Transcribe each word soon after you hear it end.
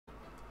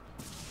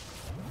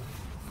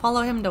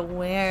Follow him to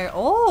where?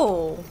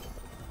 Oh!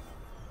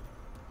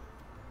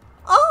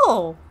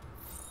 Oh!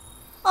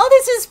 Oh,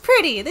 this is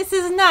pretty! This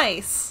is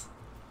nice!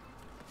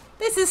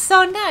 This is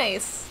so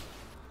nice!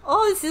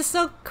 Oh, this is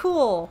so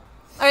cool!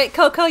 Alright,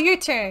 Coco, your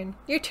turn.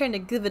 Your turn to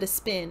give it a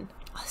spin.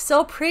 Oh,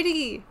 so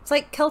pretty! It's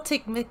like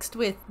Celtic mixed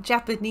with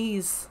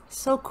Japanese.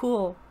 So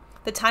cool.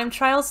 The time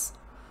trials?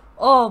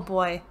 Oh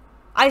boy.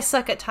 I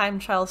suck at time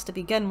trials to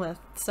begin with,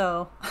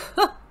 so...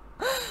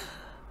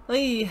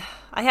 I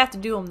have to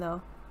do them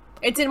though.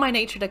 It's in my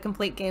nature to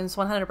complete games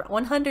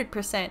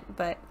 100%,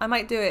 but I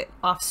might do it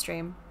off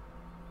stream.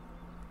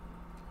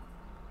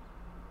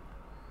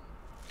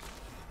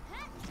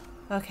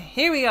 Okay,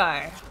 here we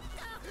are.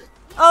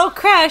 Oh,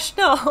 Crash,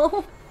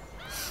 no!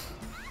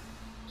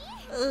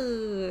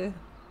 Ugh.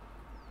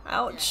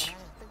 Ouch.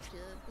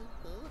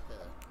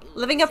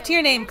 Living up to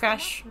your name,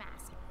 Crash.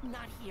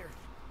 Not here.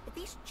 If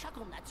these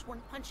chuckle nuts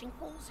weren't punching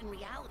holes in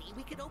reality,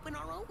 we could open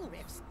our own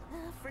rifts.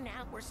 For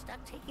now, we're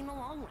stuck taking the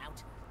long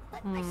route.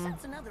 But I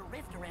sense another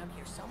rift around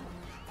here somewhere.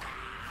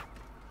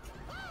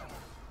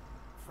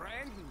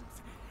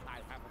 Friends, I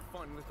have a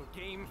fun little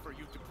game for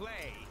you to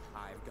play.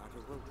 I've got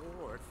a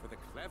reward for the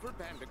clever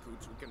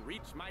bandicoots who can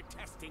reach my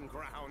testing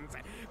grounds.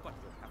 But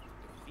you'll have to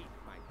defeat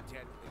my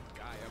deadly,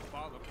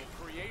 diabolical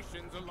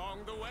creations along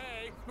the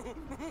way.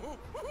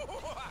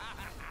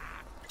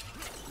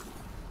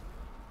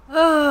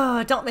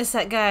 Oh, don't miss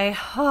that guy.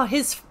 Oh,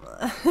 his...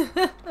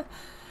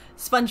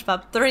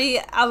 SpongeBob,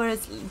 3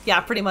 hours...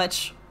 Yeah, pretty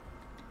much.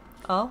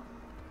 Oh?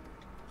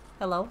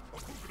 Hello?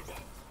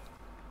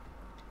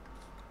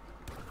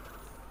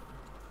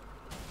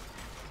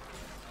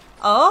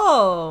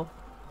 Oh!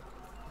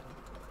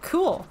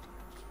 Cool.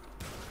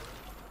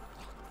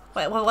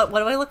 Wait, what do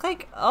I look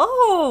like?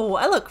 Oh,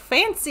 I look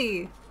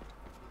fancy!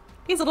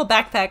 He's a little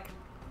backpack.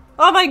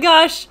 Oh my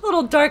gosh!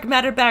 Little dark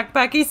matter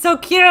backpack. He's so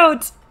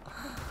cute!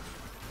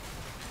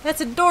 That's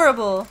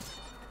adorable.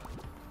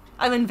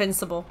 I'm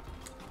invincible.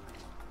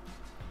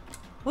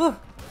 Woo.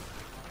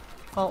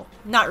 Well,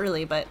 not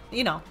really, but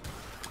you know.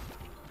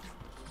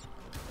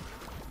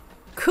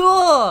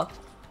 Cool!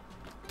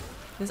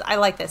 I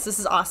like this. This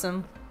is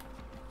awesome.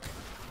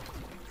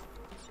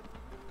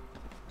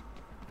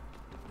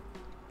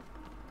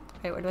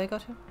 Okay, where do I go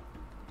to?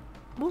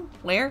 Ooh,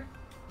 where?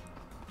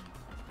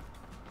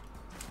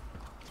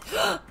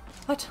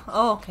 What?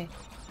 Oh, okay.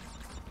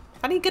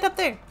 How do you get up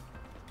there?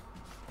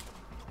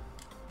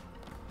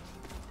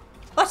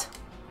 What?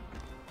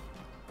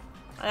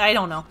 I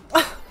don't know.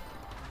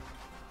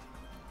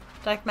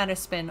 Dark matter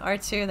spin.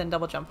 R2, then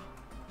double jump.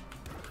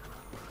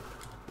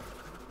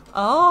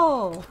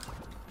 Oh.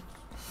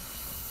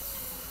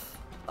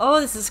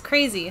 Oh, this is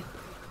crazy.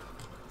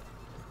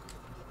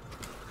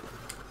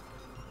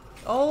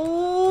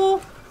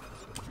 Oh.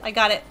 I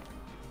got it.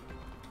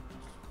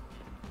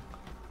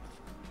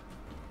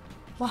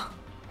 Wow.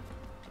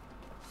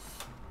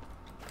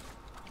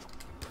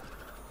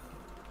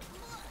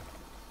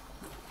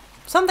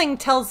 Something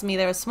tells me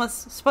there was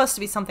supposed to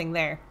be something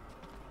there.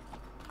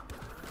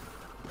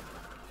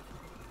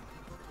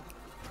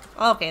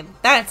 Okay,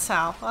 that's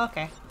how.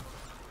 Okay.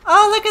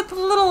 Oh, look at the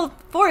little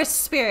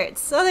forest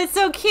spirits. Oh, they're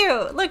so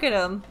cute. Look at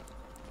them.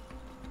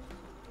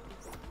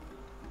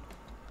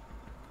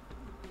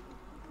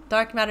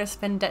 Dark matter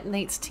spin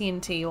detonates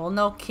TNT. Well,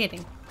 no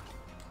kidding.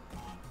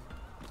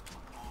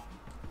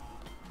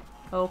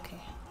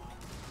 Okay.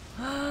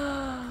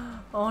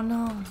 Oh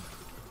no.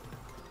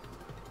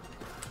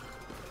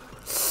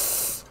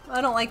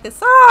 I don't like this.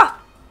 Ah!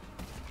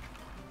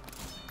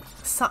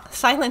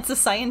 Silence the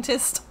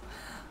scientist.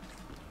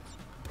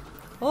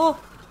 Oh.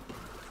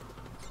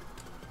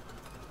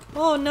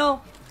 Oh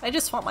no. I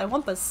just want my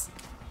Wumpas.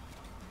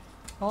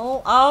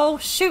 Oh, oh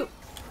shoot.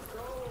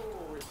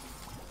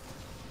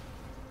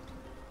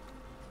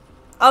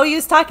 Oh, he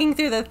was talking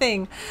through the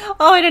thing.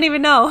 Oh, I didn't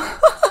even know.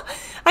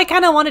 I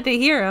kind of wanted to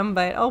hear him,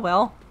 but oh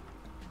well.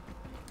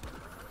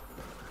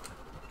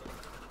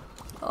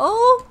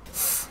 Oh.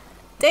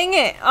 Dang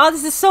it! Oh,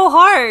 this is so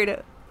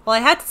hard! Well, I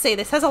had to say,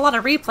 this has a lot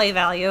of replay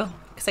value,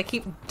 because I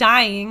keep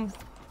dying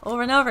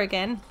over and over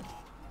again.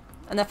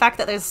 And the fact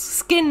that there's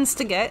skins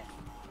to get.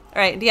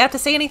 Alright, do you have to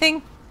say anything?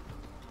 Do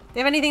you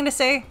have anything to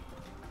say?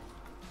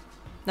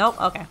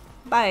 Nope? Okay.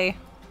 Bye.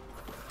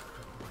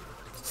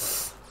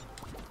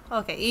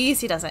 Okay,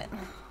 easy does it.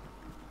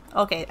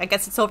 Okay, I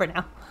guess it's over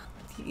now.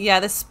 Yeah,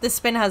 this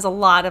spin has a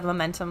lot of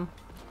momentum.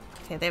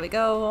 Okay, there we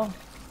go.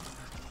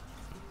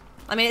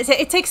 I mean,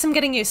 it takes some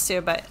getting used to,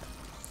 but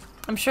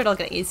I'm sure it'll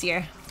get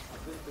easier.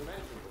 This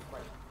dimension was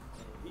quite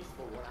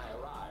peaceful when I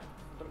arrived,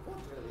 but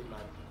unfortunately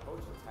my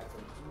potions had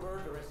some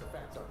murderous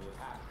effects on the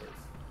attackers.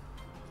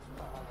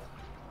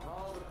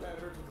 All the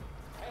better to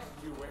test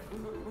you with.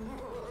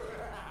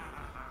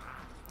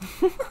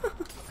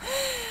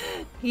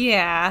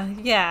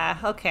 Yeah,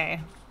 okay.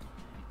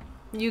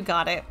 You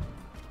got it.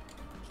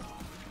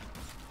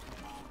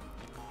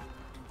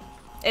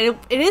 It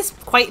is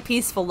quite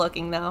peaceful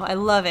looking though. I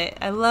love it.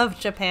 I love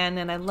Japan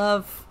and I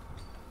love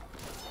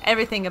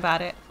everything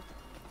about it.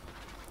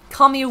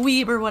 Call me a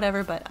weeb or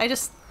whatever, but I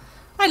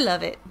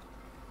love it.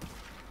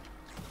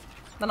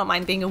 I don't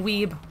mind being a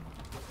weeb.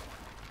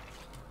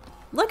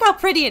 Look how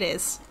pretty it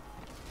is.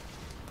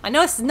 I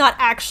know this is not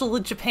actual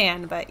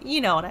Japan, but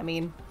you know what I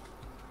mean.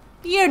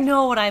 You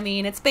know what I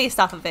mean. It's based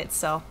off of it,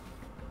 so.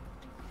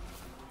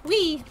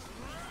 Wee.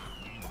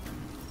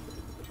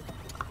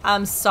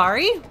 I'm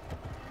sorry?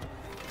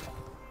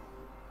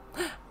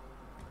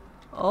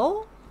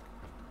 Oh?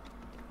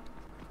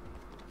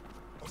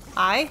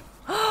 I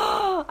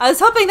was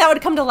hoping that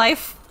would come to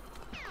life.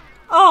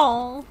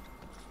 Oh.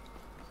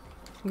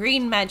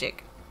 Green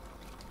magic.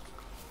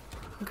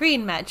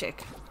 Green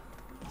magic.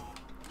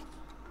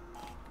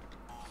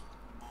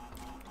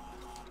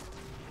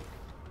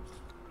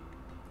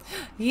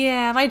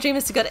 Yeah, my dream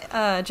is to go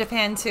to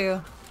Japan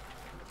too.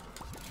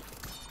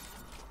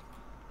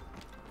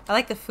 I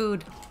like the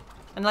food.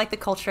 I like the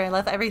culture. I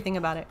love everything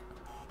about it.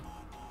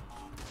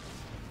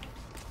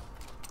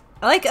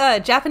 I like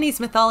Japanese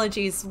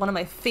mythology is one of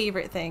my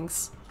favorite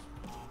things.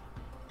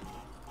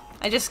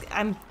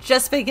 I'm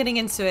just beginning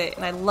into it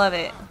and I love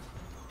it.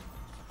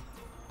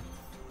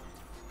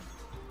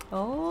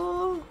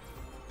 Oh.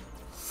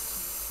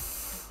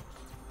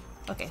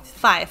 Okay,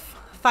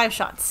 5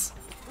 shots.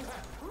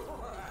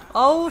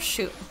 Oh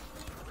shoot.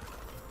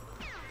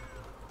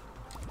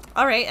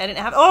 Alright, I didn't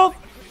have— oh!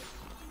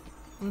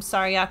 I'm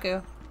sorry,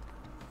 Yaku.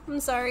 I'm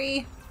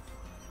sorry.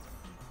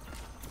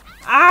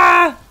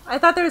 Ah! I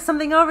thought there was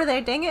something over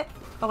there, dang it.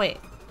 Oh wait,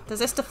 does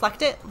this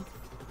deflect it?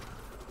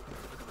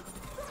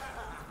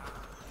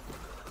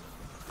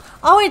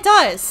 Oh, it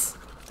does!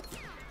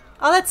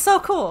 Oh, that's so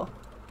cool.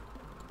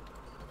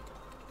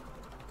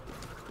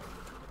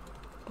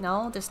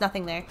 No, there's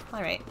nothing there.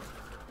 Alright.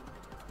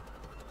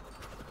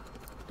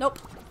 Nope.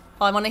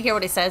 Oh, I want to hear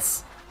what he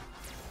says.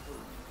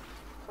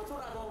 That's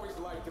what I've always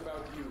liked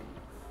about you.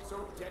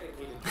 So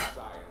dedicated to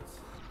science.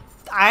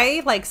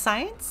 I like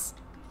science?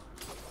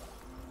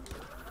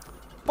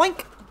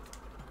 Boink!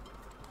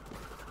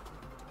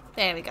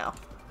 There we go.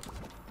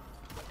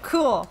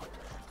 Cool.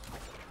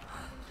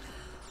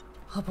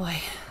 Oh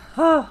boy.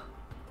 Oh.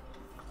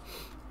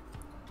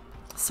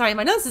 Sorry,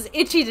 my nose is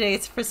itchy today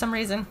for some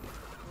reason.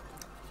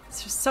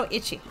 It's just so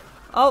itchy.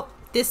 Oh,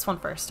 this one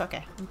first.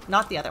 Okay,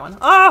 not the other one.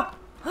 Oh!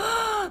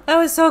 That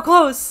was so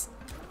close.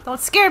 Don't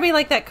scare me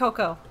like that,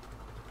 Coco.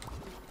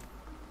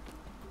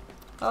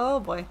 Oh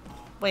boy.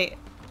 Wait.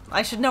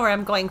 I should know where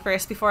I'm going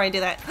first before I do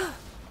that.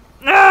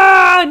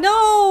 Ah,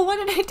 no! Why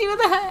did I do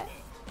that?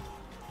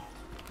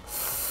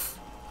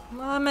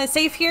 Am I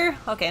safe here?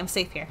 Okay, I'm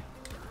safe here.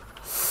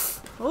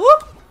 Ooh.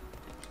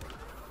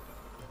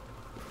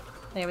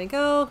 There we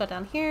go. Go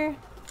down here.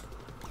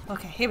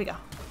 Okay, here we go.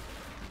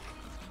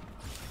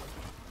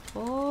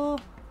 Oh.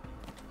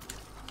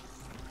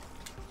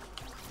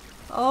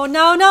 Oh,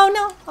 no, no,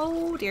 no.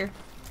 Oh, dear.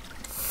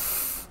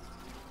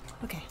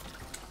 Okay.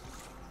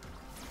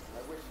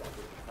 I wish I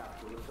didn't have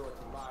to resort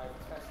to live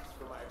tests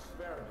for my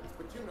experiments,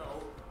 but you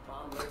know,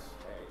 harmless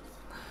eggs,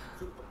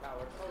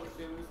 superpowered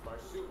potions,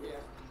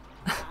 marsupial,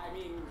 I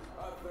mean,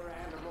 other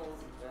animals.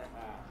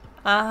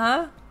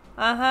 Uh-huh.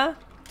 Uh-huh.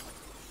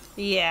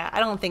 Yeah, I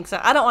don't think so.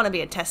 I don't want to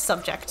be a test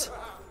subject.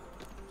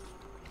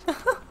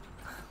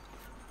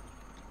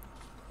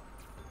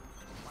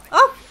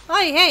 Oh!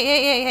 Hey, hey,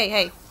 hey, hey, hey,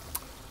 hey.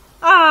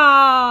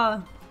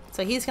 Ah!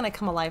 So he's gonna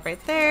come alive right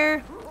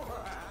there.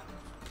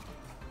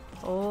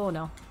 Oh,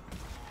 no.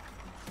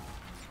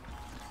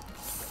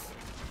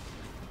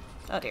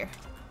 Oh, dear.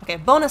 Okay,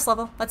 bonus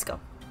level. Let's go.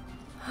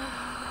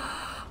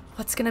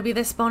 What's gonna be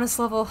this bonus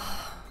level?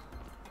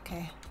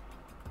 Okay.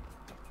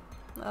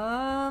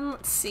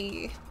 Let's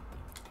see.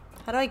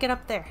 How do I get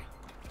up there?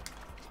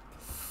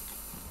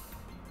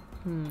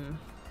 Am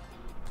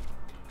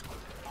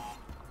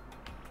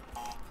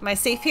I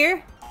safe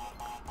here?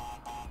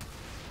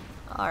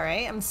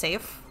 Alright, I'm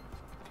safe.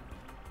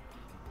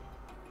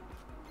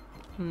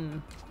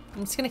 I'm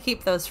just gonna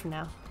keep those for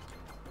now.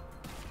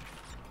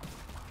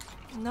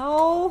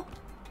 No.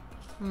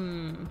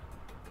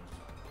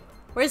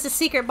 Where's the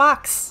secret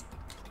box?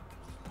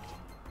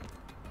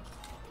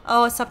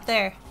 Oh, it's up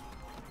there.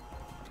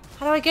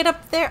 How do I get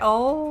up there?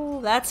 Oh,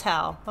 that's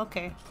how.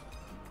 Okay.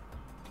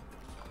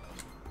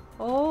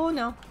 Oh,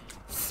 no.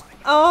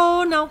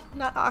 Oh, no.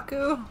 Not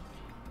Aku.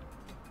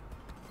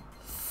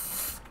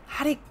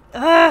 How do you...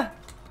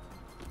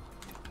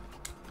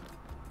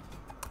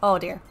 Oh,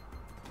 dear.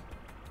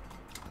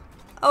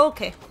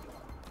 Okay.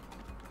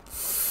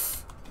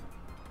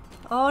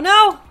 Oh,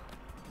 no!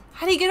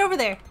 How do you get over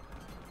there?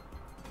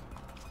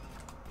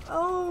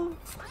 Oh,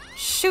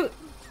 shoot.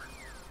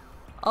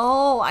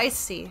 Oh, I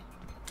see.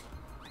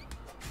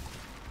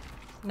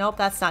 Nope,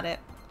 that's not it.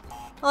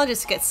 I'll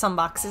just get some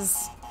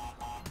boxes.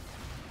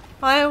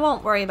 I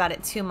won't worry about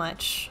it too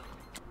much.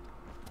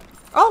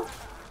 Oh!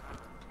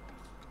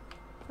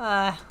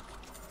 I'm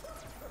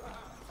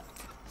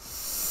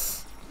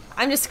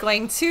just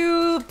going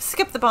to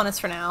skip the bonus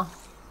for now.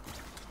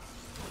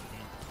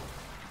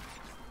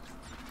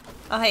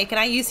 Oh, hey, can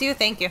I use you?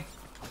 Thank you.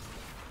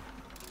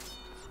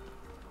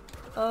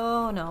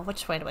 Oh, no.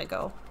 Which way do I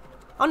go?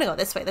 I want to go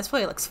this way. This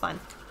way looks fun.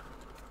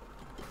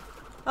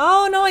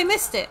 Oh, no, I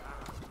missed it.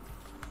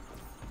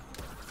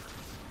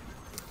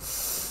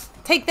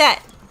 Take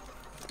that.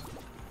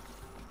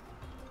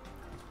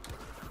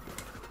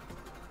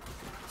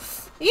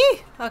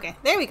 Eee! Okay,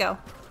 there we go.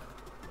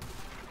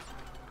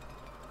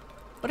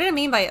 What did it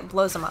mean by it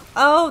blows them up?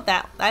 Oh,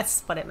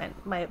 that's what it meant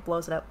by it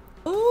blows it up.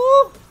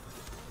 Ooh!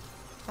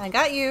 I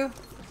got you.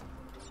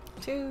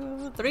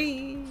 2,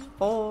 3,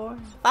 4,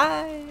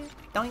 5.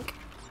 Doink.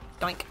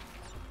 Doink.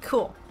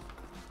 Cool.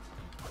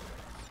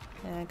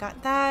 And I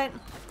got that.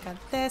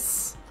 Got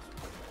this.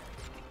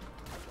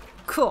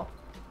 Cool.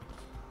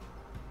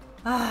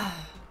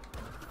 Ah.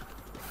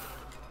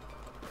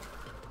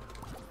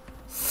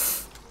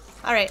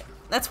 Alright,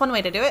 that's one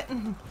way to do it.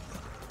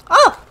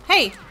 Oh!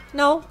 Hey!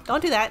 No,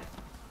 don't do that.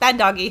 Bad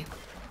doggy.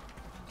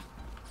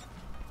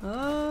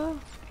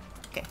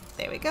 Okay,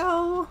 there we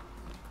go.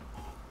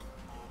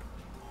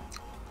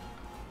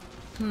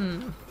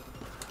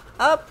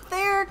 Up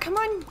there, come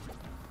on.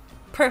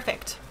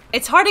 Perfect.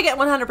 It's hard to get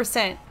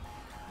 100%.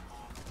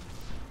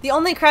 The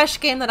only Crash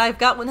game that I've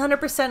got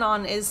 100%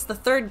 on is the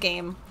third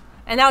game.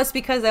 And that was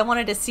because I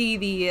wanted to see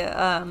the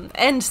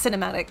end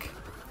cinematic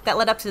that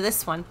led up to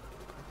this one.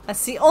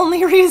 That's the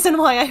only reason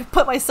why I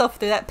put myself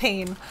through that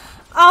pain.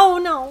 Oh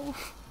no.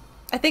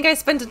 I think I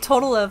spent a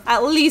total of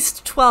at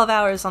least 12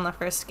 hours on the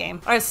first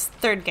game. Or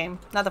third game,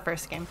 not the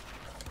first game.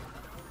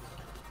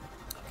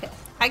 Okay,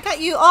 I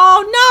got you.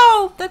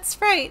 Oh no! That's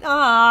right.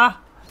 Ah.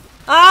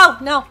 Oh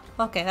no.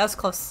 Okay, that was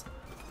close.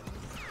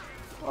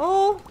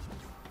 Oh.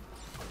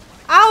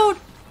 Ow!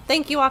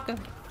 Thank you, Akka.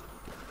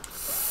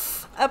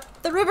 Up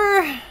the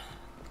river.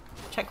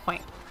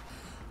 Checkpoint.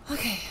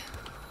 Okay.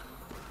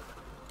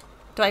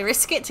 Do I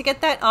risk it to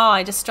get that? Oh,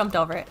 I just jumped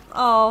over it.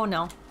 Oh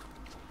no.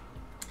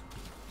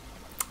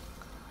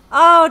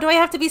 Oh, do I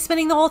have to be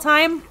spinning the whole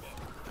time?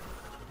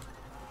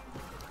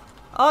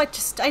 Oh,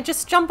 I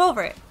just jump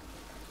over it.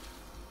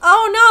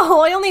 Oh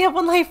no, I only have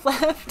 1 life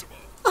left.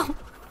 Oh,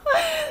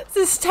 this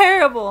is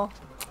terrible.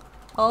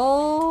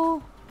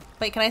 Oh,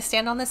 wait, can I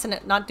stand on this and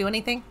it not do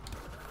anything?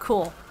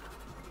 Cool.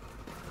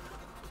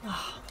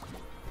 Oh.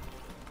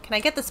 Can I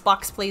get this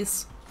box,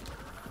 please?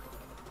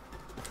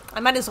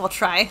 I might as well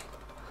try.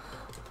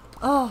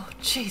 Oh,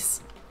 jeez.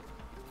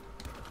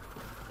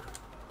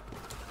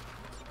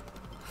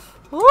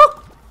 Woo!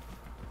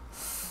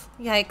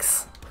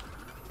 Yikes.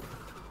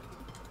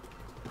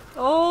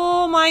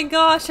 Oh my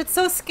gosh, it's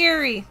so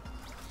scary.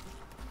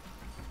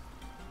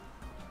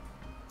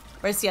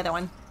 Where's the other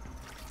one?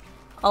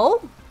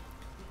 Oh?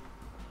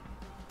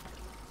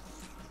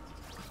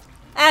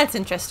 That's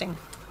interesting.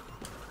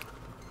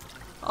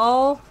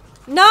 Oh.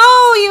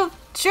 No, you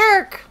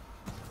jerk!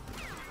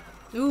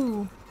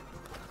 Ooh.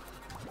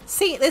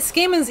 See, this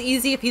game is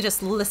easy if you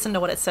just listen to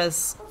what it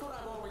says. That's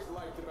what I've always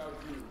liked about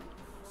you.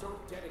 So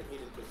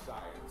dedicated to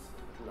science.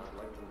 Not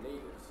like the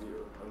natives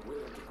here,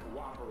 unwilling to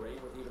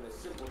cooperate with even a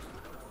simple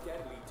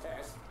deadly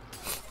test.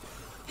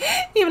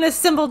 Even a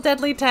simple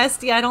deadly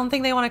test? Yeah, I don't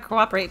think they want to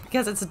cooperate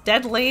because it's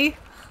deadly.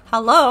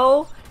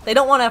 Hello? They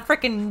don't want to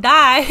frickin'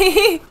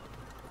 die.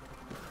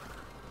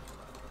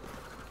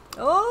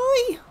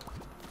 Oi!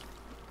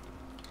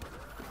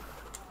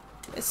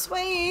 This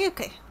way.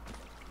 Okay.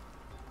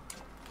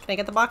 Can I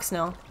get the box?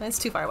 No. It's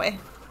too far away.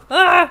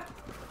 Ah!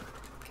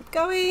 Keep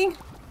going.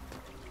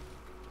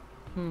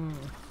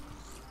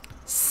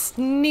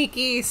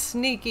 Sneaky,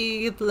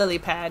 sneaky lily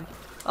pad.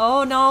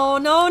 Oh no,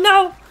 no,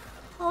 no!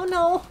 Oh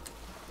no!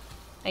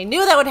 I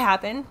knew that would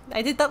happen.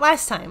 I did that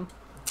last time.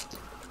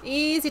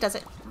 Easy does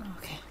it.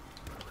 Okay.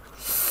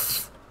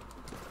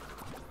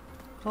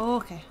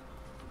 Okay.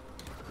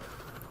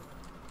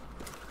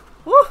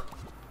 Woo!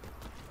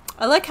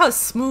 I like how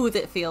smooth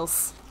it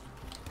feels.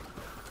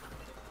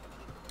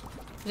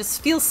 It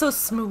just feels so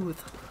smooth.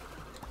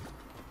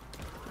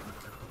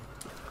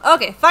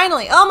 Okay,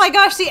 finally. Oh my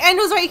gosh, the end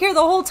was right here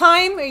the whole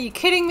time? Are you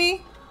kidding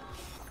me?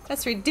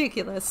 That's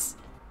ridiculous.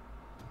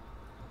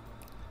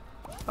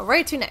 Oh,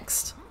 right to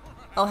next.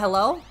 Oh,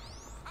 hello?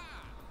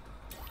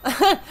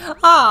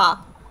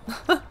 Ah!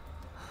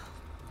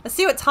 Let's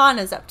see what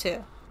Tana's up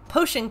to.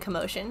 Potion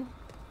commotion.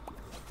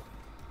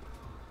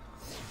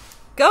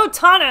 Go,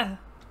 Tana!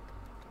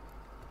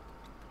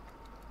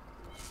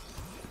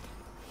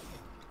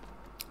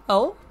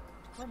 Oh?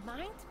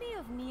 Reminds me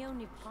of Neo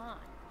Nippon,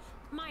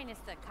 minus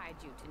the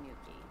kaiju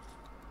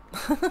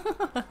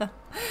tanuki.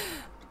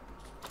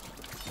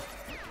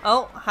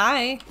 Oh,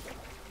 hi.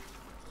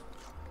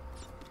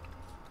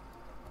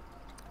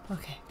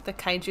 Okay, the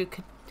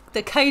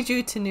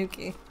kaiju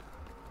tanuki.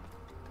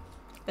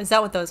 Is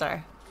that what those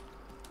are?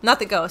 Not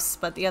the ghosts,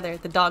 but the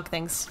dog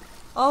things.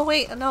 Oh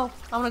wait, no,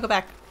 I want to go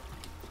back.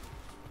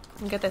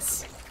 And get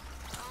this.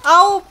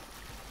 Oh!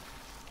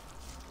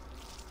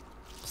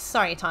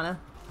 Sorry, Tana.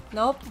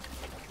 Nope.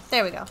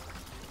 There we go.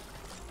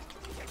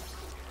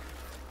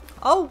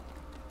 Oh!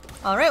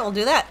 Alright, we'll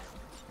do that.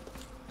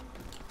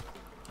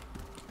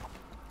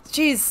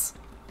 Jeez.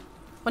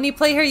 When you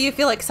play her, you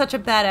feel like such a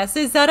badass.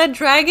 Is that a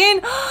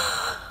dragon?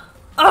 Oh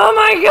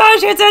my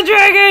gosh, it's a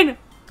dragon!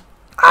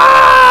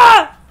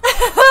 Ah!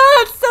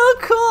 That's so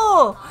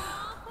cool!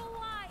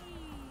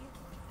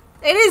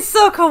 It is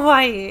so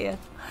kawaii.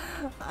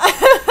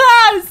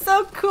 It's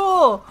so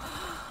cool.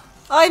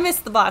 Oh, I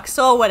missed the box.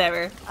 So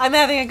whatever. I'm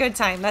having a good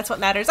time. That's what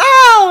matters.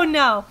 Oh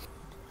no!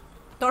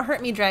 Don't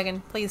hurt me,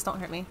 dragon. Please don't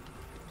hurt me.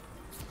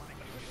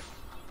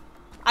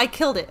 I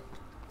killed it.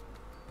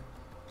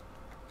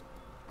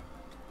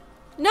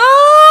 No!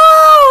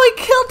 I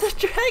killed the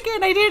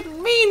dragon! I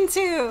didn't mean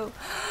to!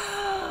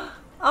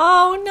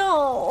 Oh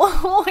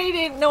no! I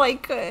didn't know I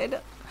could.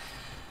 Oh,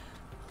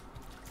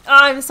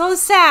 I'm so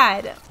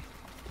sad.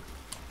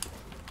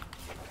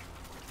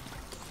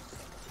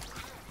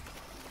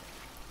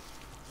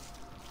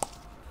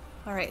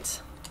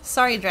 Alright.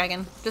 Sorry,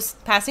 dragon.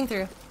 Just passing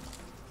through.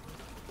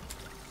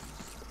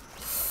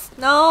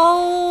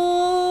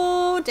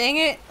 No! Dang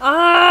it.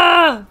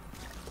 Ah!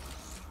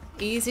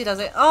 Easy does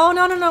it. Oh,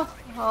 no, no, no.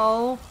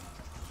 Oh.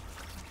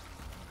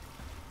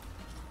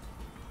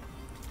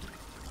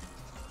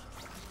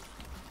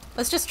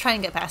 Let's just try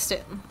and get past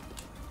it.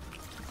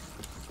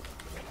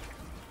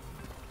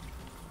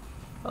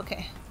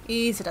 Okay.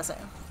 Easy does it.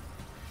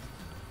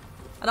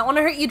 I don't want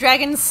to hurt you,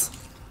 dragons.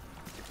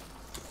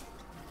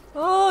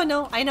 Oh,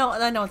 no. I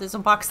know. There's a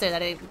box there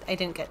that I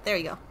didn't get. There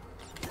you go.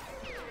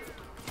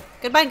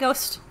 Goodbye,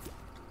 ghost.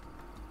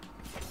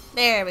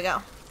 There we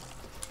go.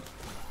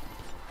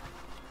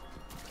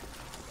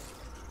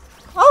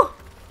 Oh!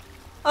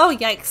 Oh,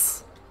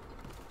 yikes.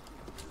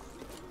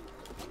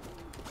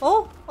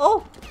 Oh,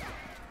 oh!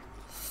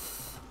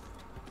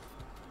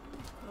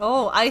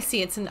 Oh, I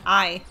see. It's an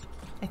eye.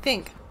 I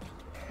think.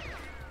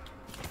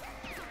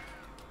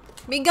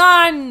 Be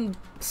gone,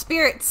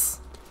 spirits!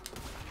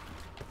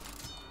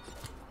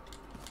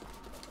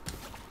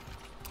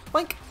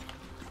 Boink.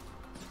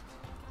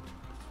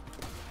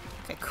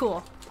 Okay,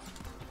 cool.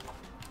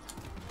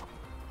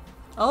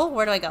 Oh,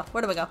 where do I go?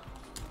 Where do I go?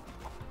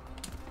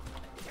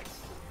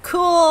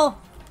 Cool!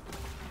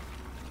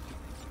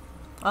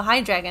 Oh,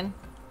 hi, dragon.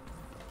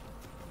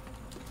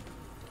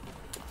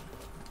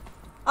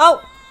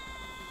 Oh!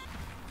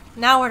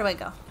 Now where do I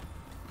go?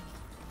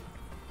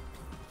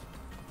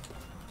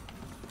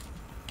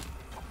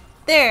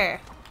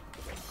 There!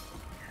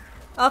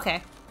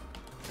 Okay.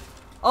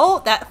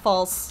 Oh, that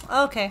falls.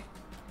 Okay.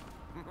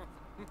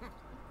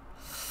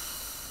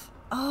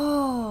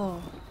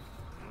 Oh.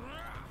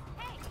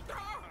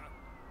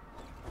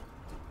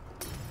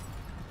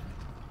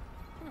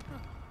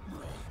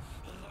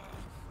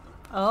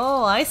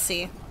 Oh, I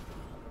see.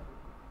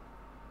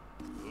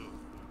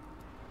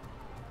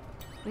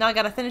 Now I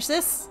gotta finish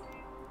this?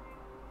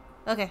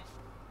 Okay.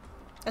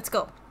 Let's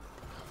go.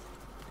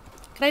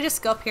 Can I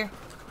just go up here?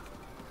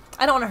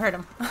 I don't want to hurt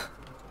him.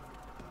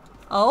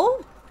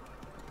 Oh?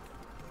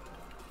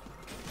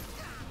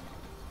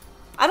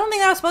 I don't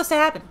think that was supposed to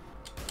happen.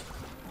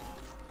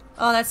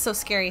 Oh, that's so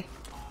scary.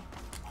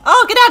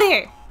 Oh, get out of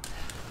here!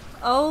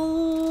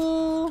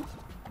 Oh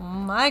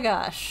my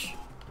gosh.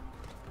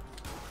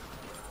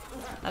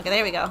 Okay,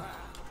 there we go.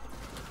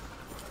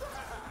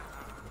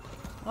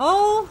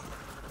 Oh.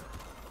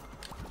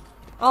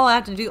 Oh, I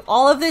have to do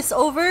all of this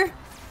over?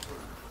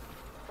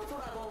 That's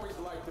what I've always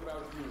liked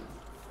about you.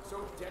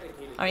 So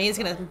dedicated. Alright, he's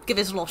gonna give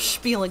his little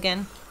spiel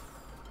again.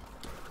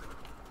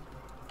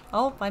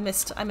 Oh, I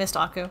missed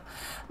Aku.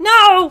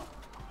 No!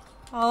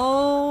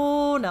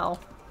 Oh, no.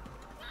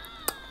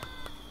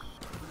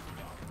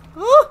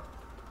 Ooh!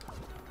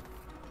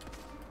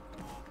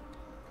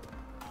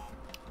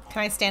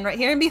 Can I stand right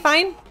here and be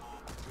fine?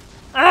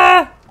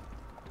 Ah!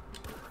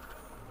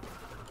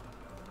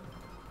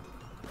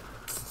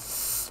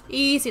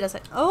 Easy does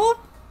it. Oh!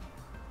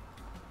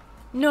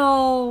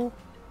 No!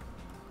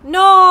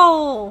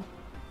 No!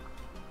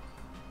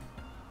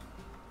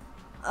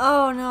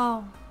 Oh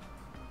no.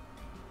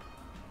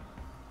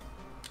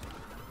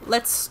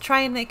 Let's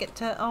try and make it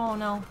to... Oh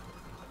no.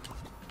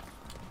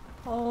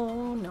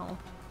 Oh no.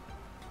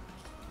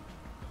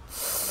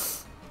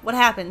 What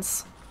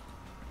happens?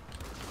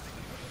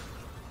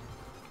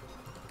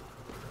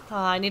 Oh,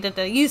 I needed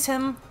to use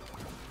him.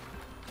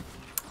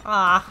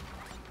 Ah.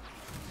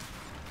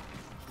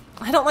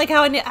 I don't like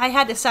how I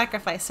had to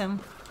sacrifice him.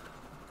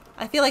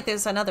 I feel like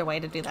there's another way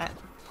to do that.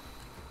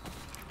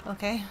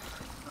 Okay.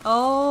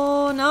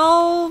 Oh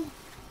no.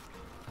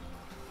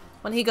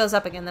 When he goes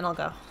up again, then I'll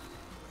go.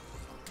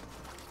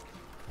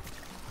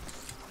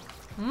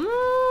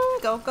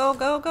 Go, go,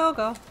 go, go,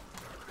 go.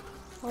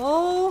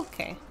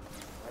 Okay.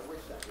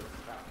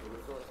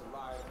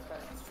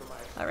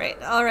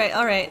 Alright, alright,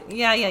 alright.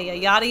 Yeah, yeah, yeah.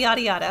 Yada,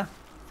 yada, yada.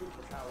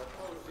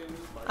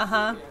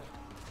 Uh-huh.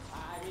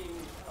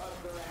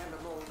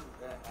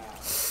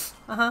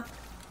 Uh-huh.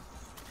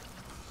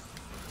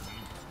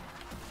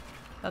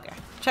 Okay.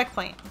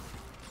 Checkpoint.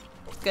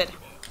 Good.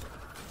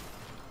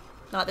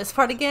 Not this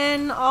part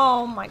again.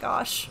 Oh my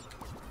gosh.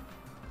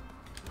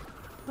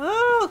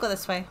 Oh, I'll go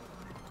this way.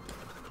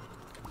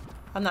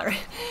 I'm not ready.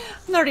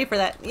 I'm not ready for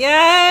that.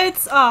 Yeah,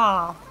 it's...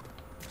 Oh.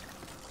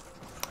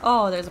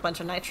 Oh, there's a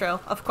bunch of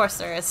nitro. Of course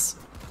there is.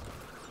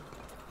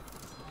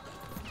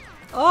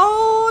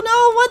 Oh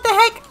no, what the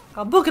heck?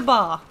 A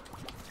boogabah.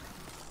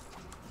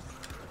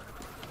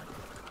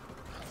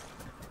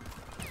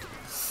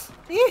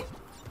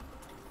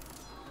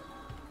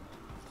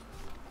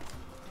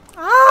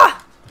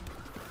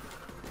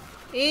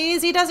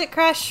 Easy does it,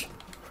 Crash.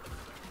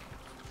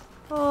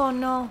 Oh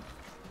no.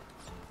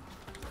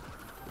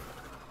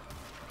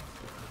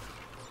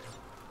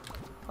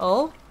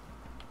 Oh?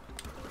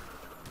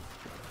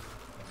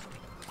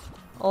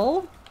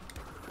 Oh?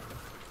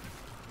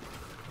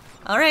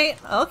 Alright,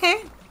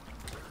 okay.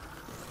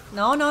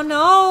 No, no,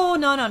 no,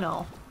 no, no,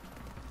 no.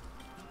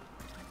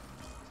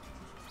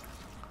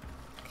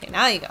 Okay,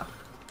 now you go.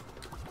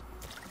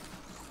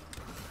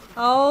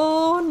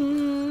 Oh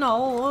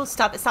no,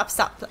 stop it, stop,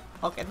 stop.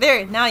 Okay,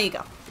 there, now you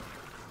go.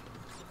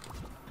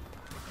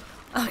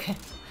 Okay,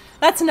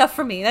 that's enough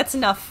for me, that's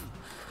enough.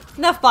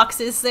 Enough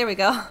boxes, there we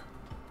go.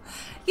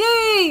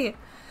 Yay!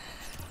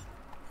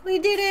 We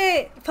did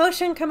it!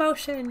 Potion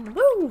commotion,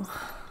 woo!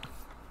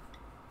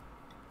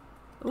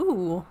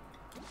 Ooh.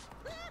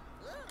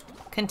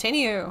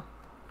 Continue.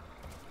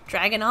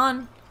 Dragon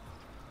on.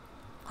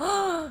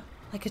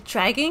 Like a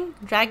dragging?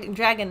 Dragon.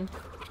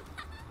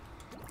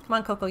 Come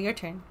on, Coco, your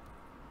turn.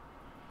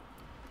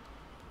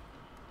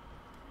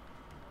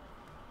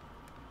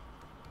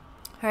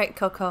 Alright,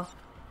 Coco.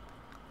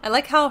 I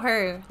like how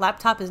her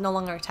laptop is no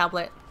longer a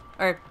tablet.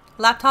 Or,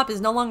 laptop is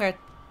no longer a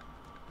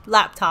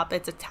laptop,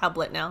 it's a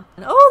tablet now.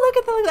 And, oh, look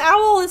at the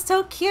owl, it's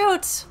so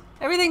cute!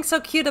 Everything's so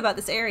cute about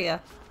this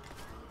area.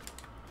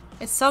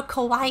 It's so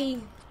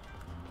kawaii.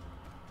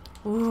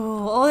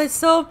 Ooh, oh, it's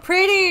so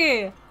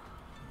pretty!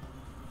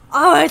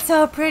 Oh, it's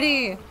so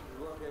pretty!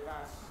 Look at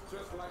us,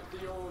 just like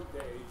the old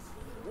days,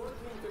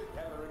 working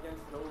together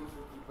against those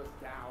who keep us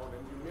down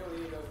and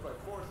humiliate us by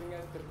forcing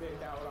us to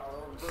pick out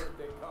our own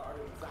birthday card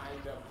and sign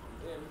them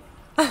in.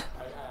 I'm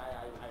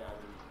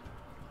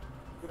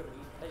gonna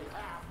be paid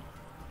half.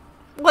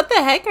 What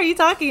the heck are you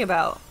talking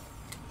about?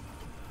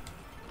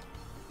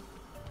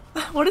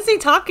 What is he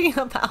talking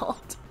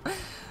about?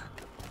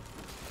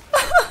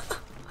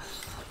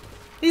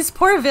 These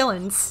poor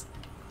villains.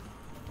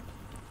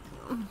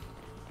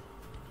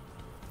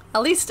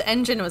 At least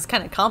Engine was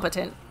kind of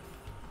competent.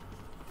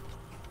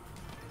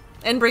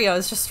 Embryo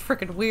is just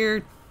freaking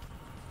weird.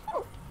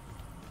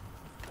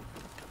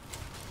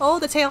 Oh,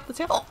 the tail, the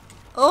tail.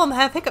 Oh, I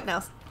have hiccup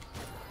now.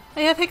 I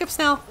have hiccups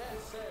now. Can't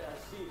say I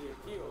see the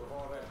appeal of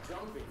all that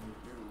jumping you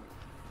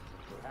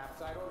do. Perhaps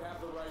I don't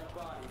have the right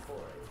body for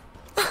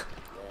it.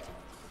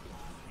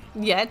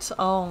 Yeah. Yet?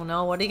 Oh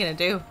no, what are you gonna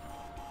do?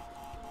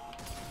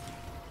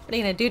 What are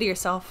you gonna do to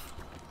yourself?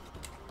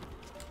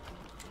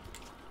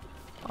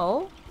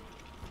 Oh?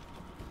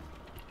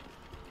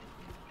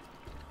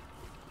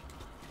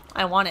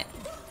 I want it.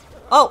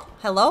 Oh,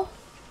 hello?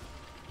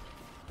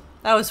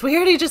 That was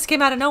weird, he just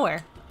came out of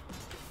nowhere.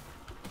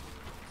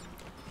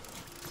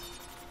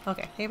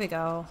 Okay, here we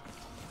go.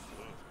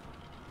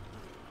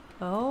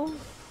 Oh?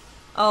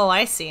 Oh,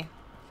 I see.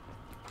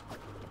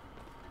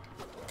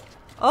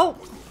 Oh!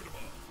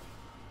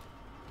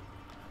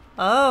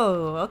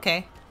 Oh,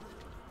 okay.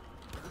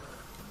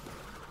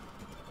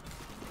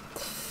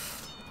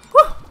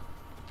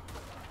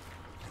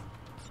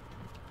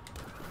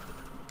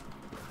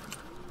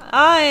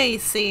 I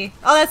see.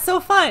 Oh, that's so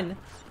fun.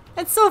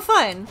 That's so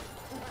fun.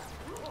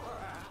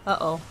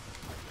 Uh-oh.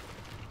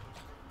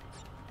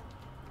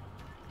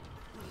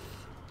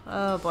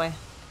 Oh, boy.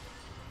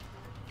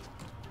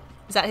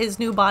 Is that his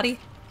new body?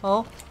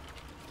 Oh.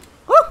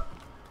 Woo!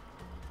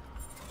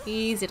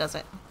 Easy does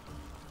it.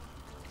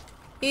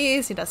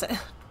 Easy does it.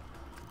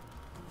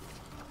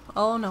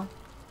 Oh, no.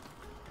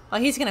 Oh,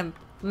 he's gonna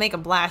make a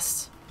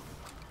blast.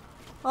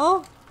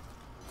 Oh.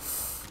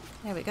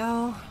 There we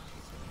go.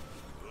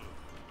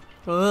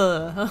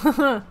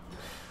 Ugh.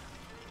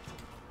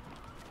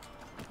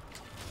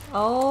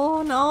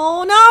 Oh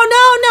no, no,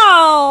 no,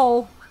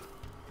 no!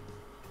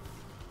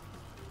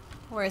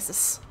 Where is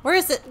this? Where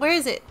is it? Where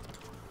is it?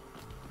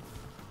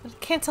 I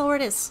can't tell where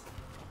it is.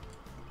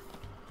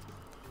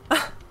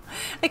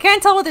 I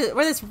can't tell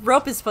where this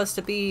rope is supposed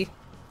to be.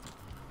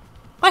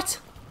 What?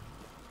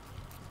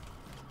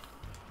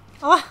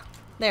 Oh,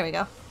 there we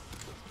go.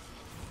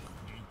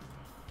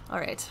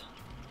 Alright.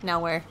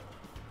 Now where?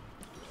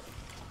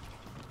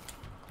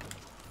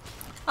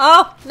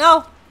 Oh,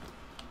 no!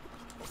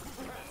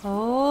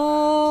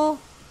 Oh!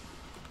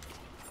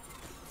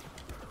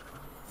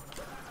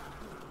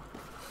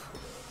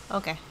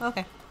 Okay,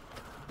 okay.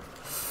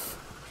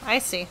 I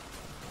see.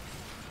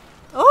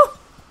 Oh!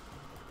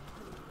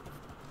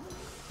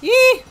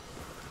 Yee!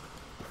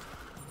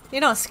 You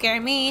don't scare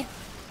me.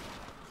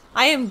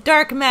 I am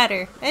dark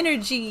matter.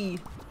 Energy!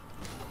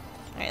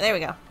 Alright, there we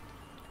go.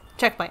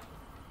 Checkpoint.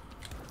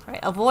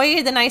 Alright,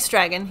 avoid the nice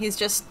dragon. He's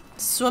just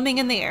swimming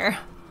in the air.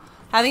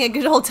 Having a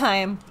good old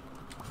time.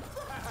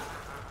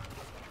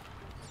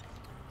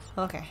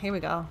 Okay, here we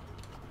go.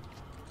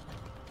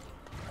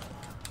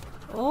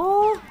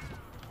 Oh!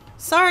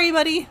 Sorry,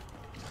 buddy.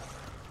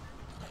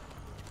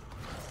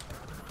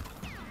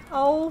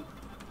 Oh.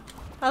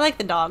 I like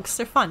the dogs.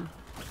 They're fun.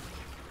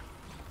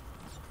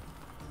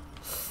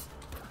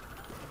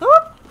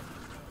 Oh!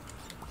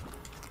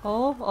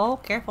 Oh, oh,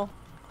 careful.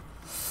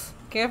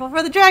 Careful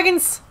for the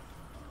dragons!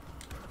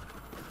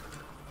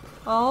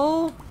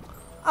 Oh.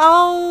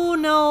 Oh,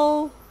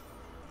 no.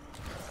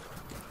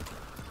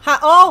 Ha-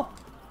 oh!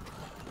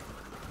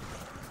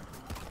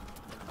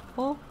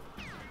 Oh.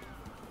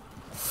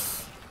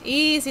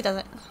 Easy does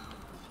it.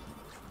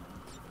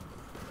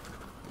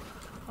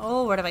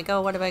 Oh, where do I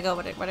go? Where do I go?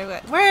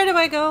 Where do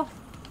I go?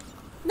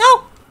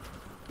 No!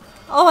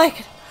 Oh my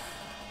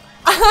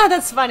god.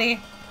 That's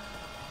funny.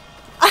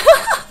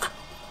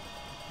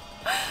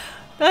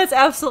 That's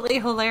absolutely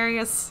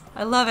hilarious.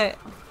 I love it.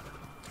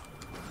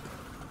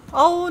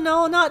 Oh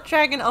no, not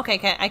dragon.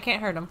 Okay, I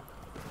can't hurt him.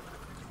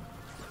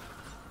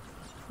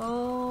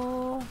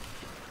 Oh.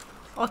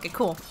 Okay,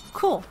 cool.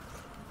 Cool.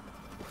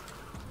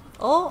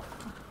 Oh.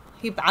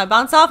 I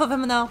bounce off of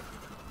him though.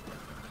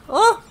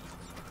 Oh.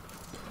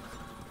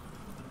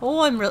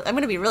 Oh, I'm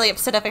gonna be really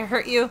upset if I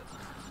hurt you.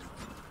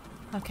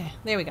 Okay,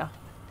 there we go.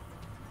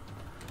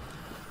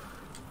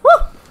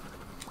 Woo!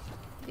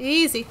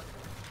 Easy.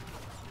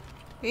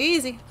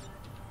 Easy.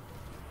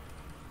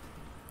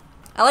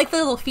 I like the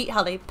little feet,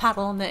 how they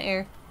paddle in the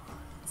air.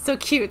 So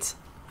cute.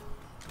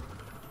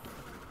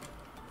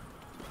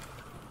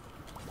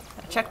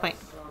 Checkmate.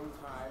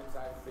 Sometimes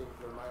I think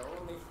you're my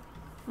only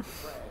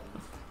friend.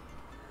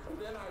 And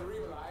then I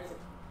realize,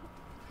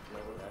 no,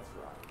 that's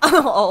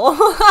right.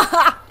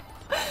 Oh.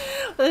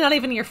 They're not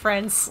even your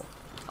friends.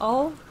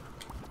 Oh.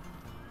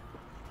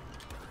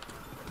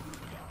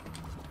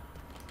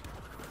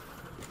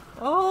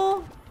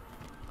 Oh.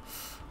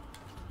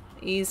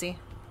 Easy.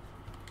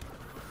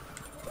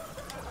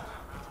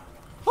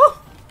 Woo!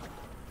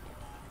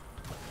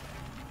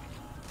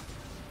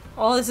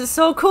 Oh, this is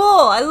so cool!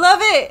 I love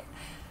it!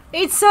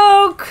 It's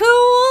so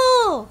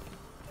cool!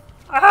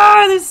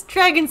 Ah, there's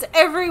dragons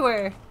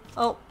everywhere!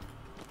 Oh.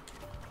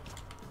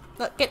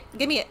 Look,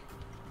 give me it.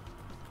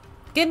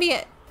 Give me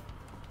it.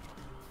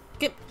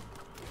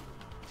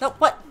 No,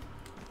 what?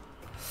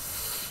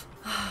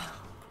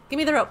 Give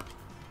me the rope.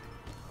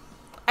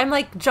 I'm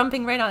like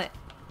jumping right on it.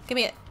 Give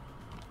me it.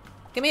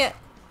 Give me it.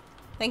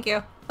 Thank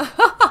you.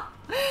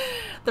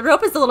 The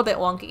rope is a little bit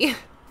wonky.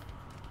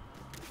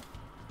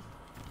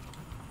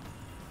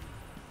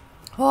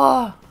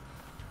 Oh,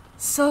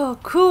 so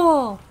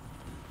cool.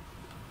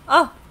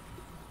 Oh.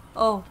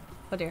 Oh.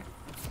 Oh dear.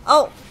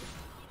 Oh.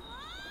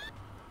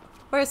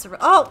 Where's the rope?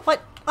 Oh,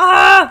 what?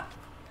 Ah!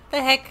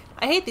 The heck?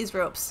 I hate these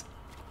ropes.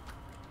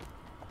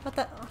 What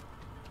the?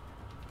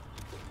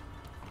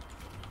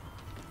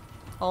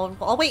 Oh,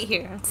 I'll wait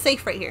here. It's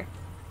safe right here.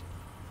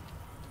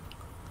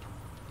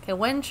 Okay,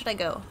 when should I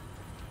go?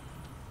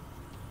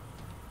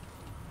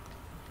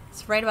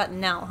 It's right about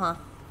now, huh?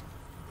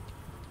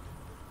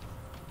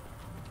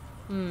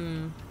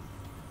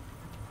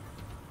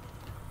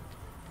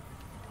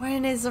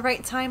 When is the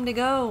right time to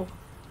go?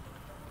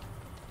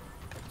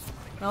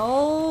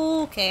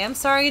 Okay, I'm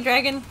sorry,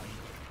 dragon.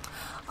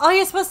 Oh,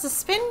 you're supposed to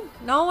spin?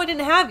 No, I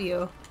didn't have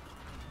you.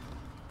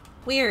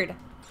 Weird.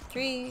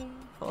 3,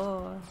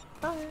 4,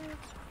 5.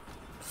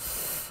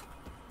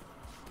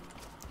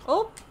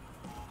 Oh.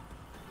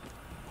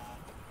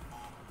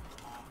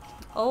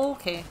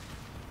 Okay.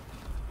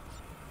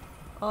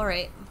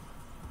 Alright.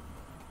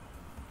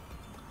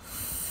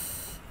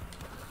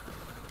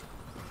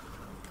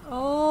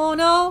 Oh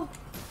no.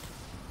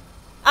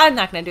 I'm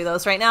not gonna do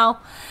those right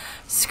now.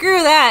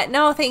 Screw that.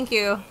 No, thank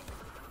you.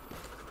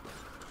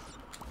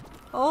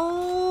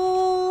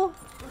 Oh.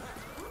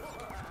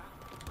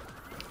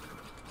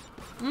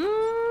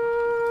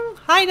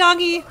 Hi,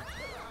 doggy.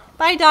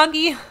 Bye,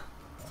 doggy.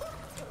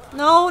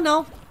 No,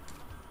 no.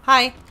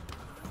 Hi.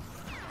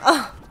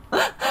 Oh,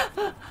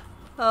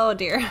 oh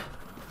dear.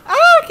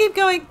 Ah, keep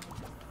going.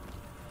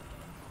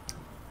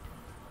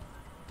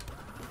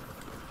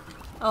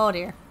 Oh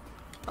dear.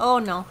 Oh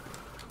no.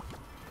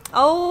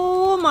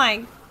 Oh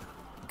my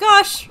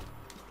gosh.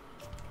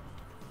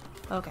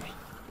 Okay.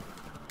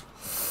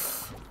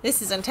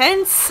 This is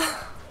intense.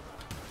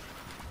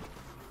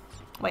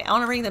 Wait, I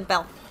want to ring the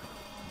bell.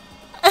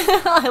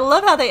 I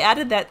love how they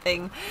added that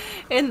thing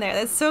in there.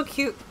 That's so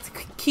cute. It's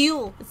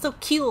cute. It's so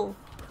cute.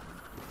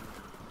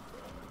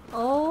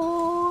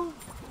 Oh.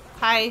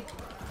 Hi.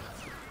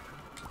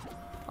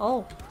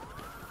 Oh.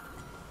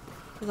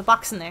 There's a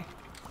box in there.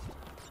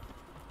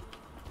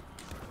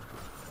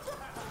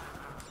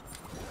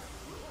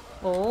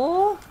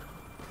 Oh.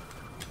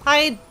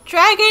 Hi,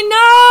 dragon,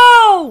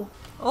 no!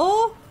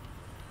 Oh.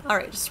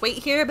 Alright, just wait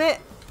here a bit.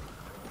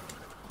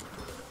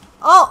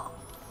 Oh!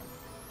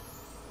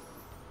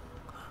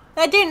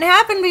 That didn't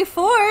happen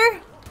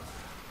before!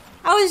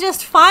 I was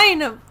just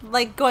fine,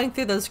 like, going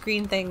through those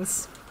green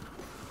things.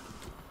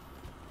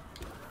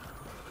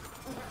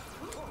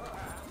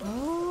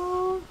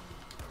 Oh.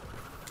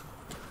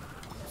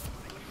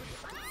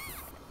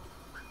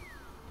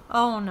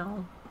 Oh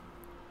no.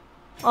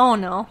 Oh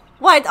no.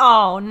 What?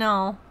 Oh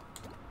no.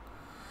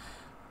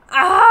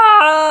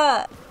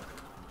 Ah!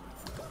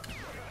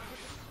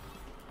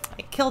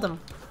 I killed him.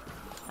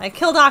 I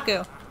killed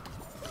Aku.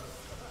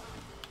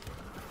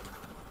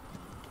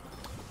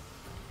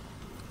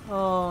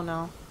 Oh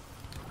no.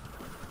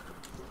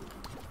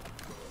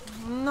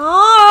 No!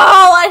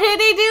 Why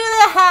did he do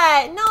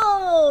that?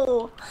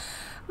 No!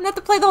 I'm gonna have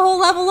to play the whole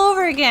level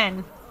over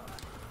again.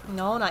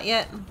 No, not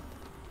yet.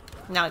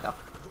 Now I go.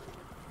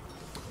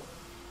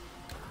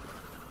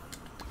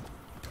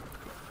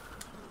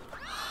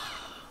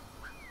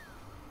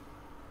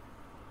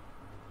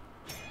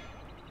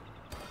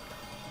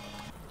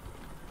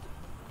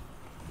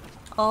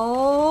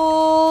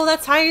 Oh,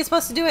 that's how you're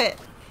supposed to do it.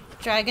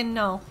 Dragon,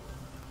 no.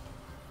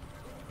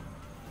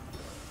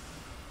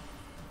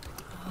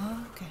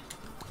 Okay.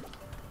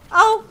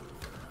 Oh!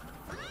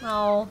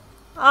 No.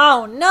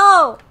 Oh,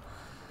 no!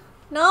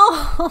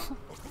 No!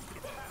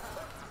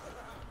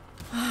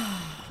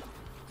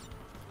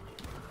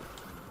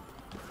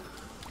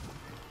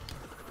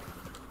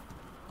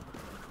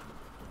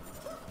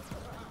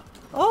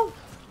 Oh!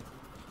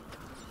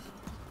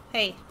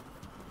 Hey.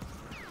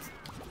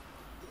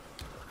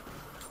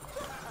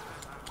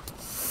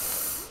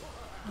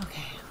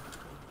 Okay.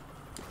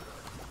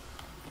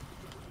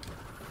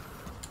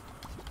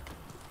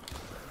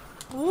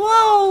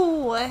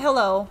 Whoa!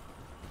 Hello.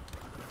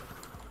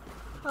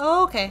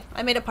 Oh, okay.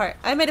 I made a part.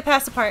 I made it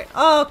past the part.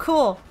 Oh,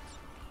 cool.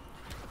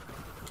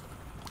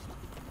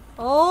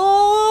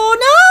 Oh,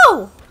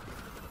 no!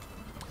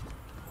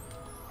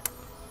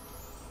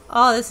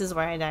 Oh, this is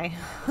where I die.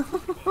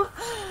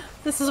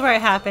 This is where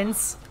it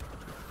happens.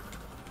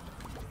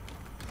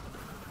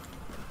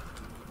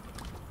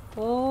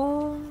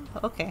 Oh,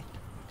 okay.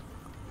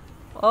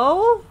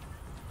 Oh.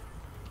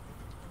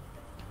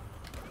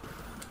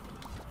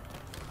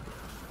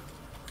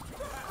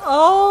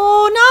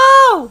 Oh,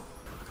 no!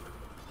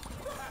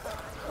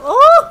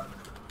 Oh!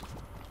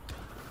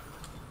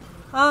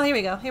 Oh, here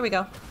we go. Here we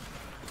go.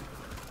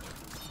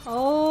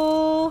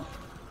 Oh.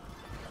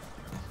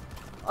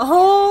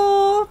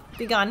 Oh.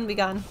 Be gone, be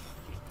gone.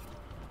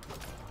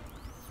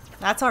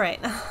 That's alright.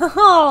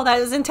 Oh, that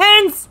was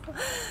intense!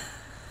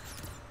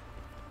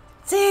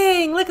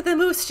 Dang, look at the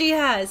moves she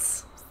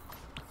has.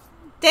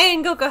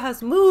 Dang, Goku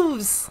has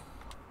moves.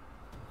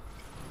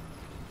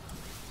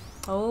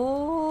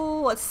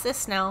 Oh, what's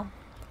this now?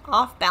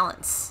 Off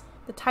balance.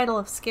 The title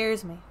of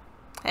scares me.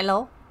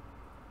 Hello?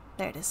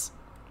 There it is.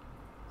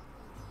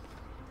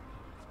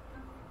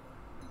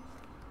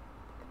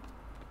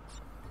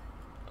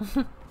 Any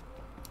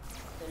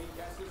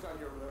guesses on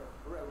your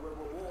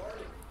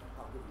reward?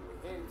 I'll give you a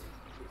hint.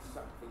 It's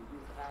something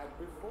you've had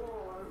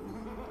before.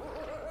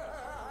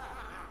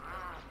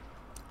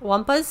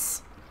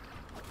 Wumpas?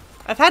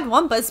 I've had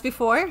Wumpas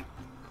before.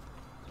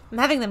 I'm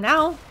having them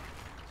now.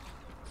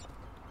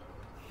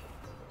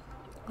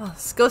 Oh,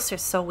 these ghosts are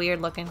so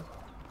weird looking.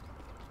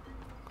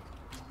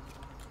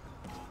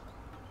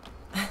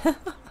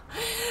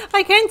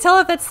 I can't tell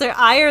if that's their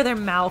eye or their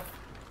mouth.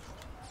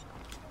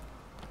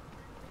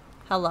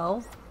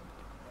 Hello?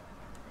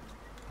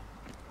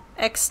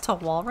 X to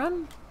wall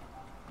run?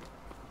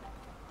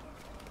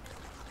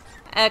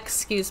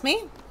 Excuse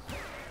me?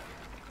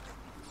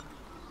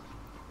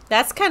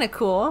 That's kind of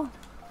cool.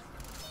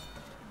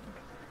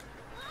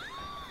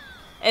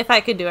 If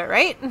I could do it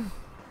right.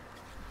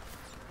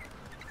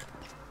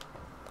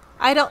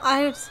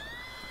 I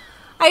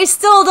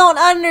still don't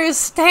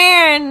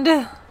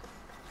understand.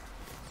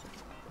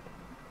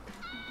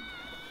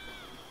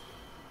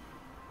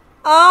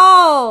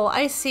 Oh,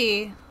 I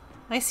see.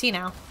 I see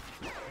now.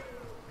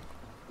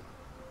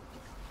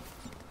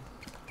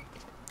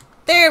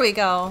 There we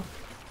go.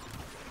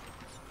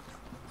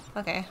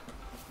 Okay.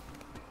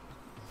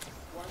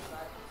 Once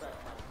I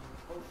perfect my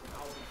potion,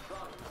 I'll be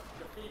strong enough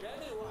to defeat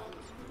anyone,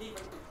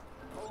 even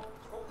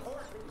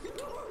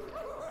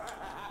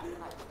I need to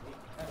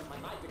test my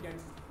might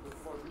against a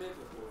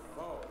formidable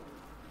foe.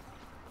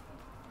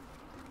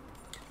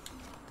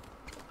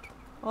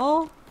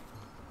 Oh.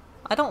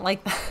 I don't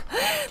like that.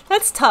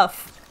 That's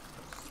tough.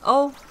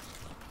 Oh.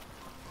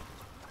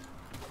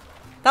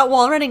 That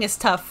wall running is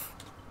tough.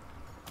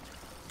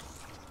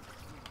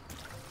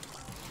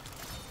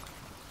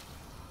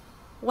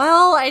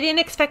 Well, I didn't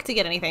expect to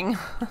get anything.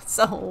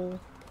 So.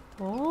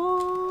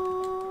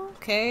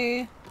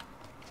 Okay.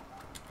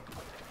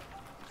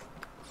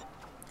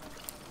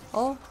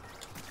 Oh.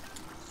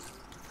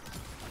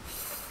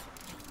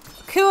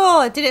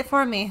 Cool, it did it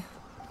for me.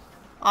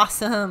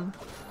 Awesome.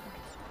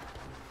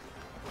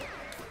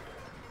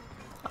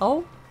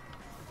 Oh?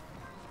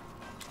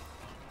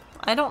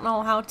 I don't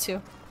know how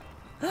to.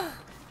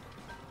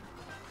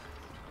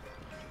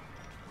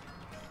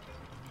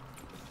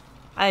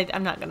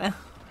 I'm not gonna.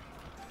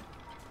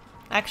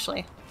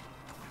 Actually.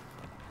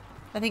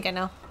 I think I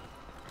know.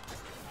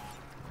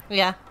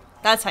 Yeah,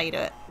 that's how you do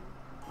it.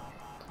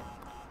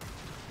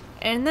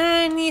 And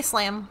then you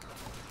slam.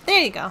 There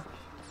you go.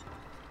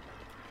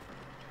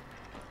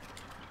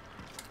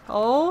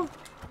 Oh.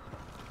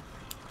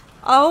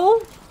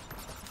 Oh.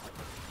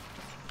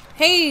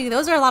 Hey,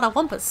 those are a lot of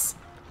Wumpas.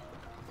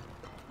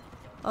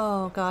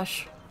 Oh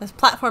gosh. This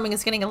platforming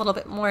is getting a little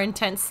bit more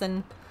intense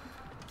than...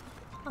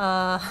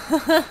 why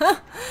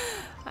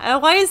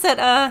is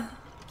that,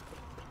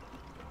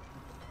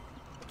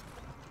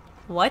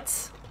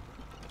 What?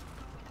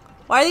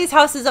 Why are these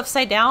houses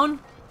upside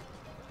down?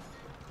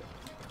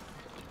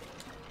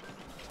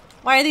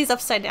 Why are these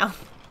upside down?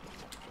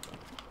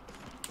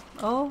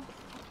 Oh.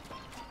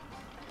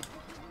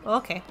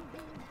 Okay.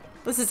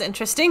 This is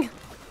interesting.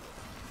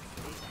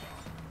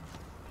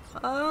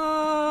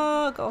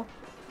 Go.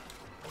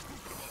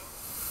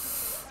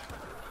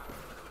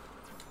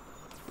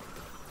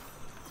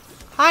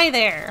 Hi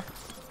there.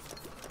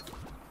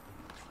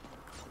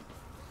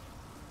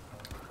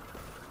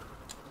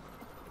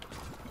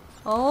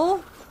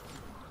 Oh.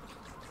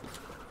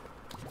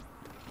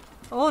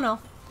 Oh no.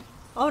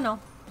 Oh no.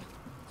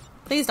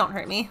 Please don't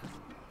hurt me.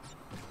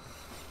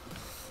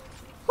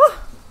 Whew.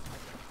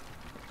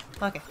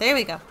 Okay, there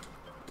we go.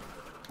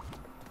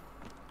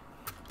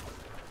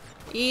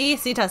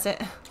 Easy does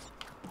it.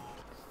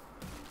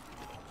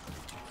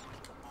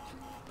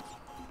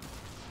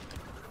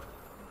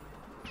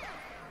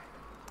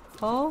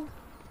 Oh.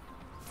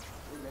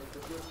 We make a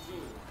good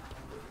team.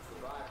 If you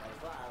survive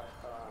my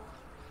trial,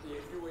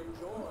 if you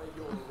enjoy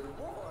your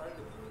reward,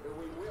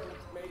 we will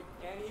make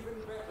an even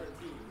better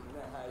team.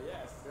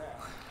 Yes.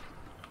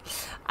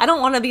 I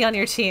don't want to be on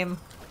your team.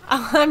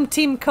 I'm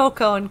Team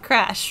Coco and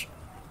Crash.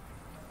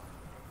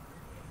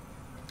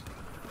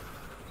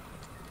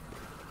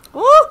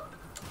 Woo!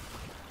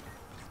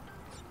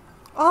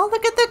 Oh,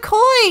 look at the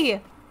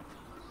koi!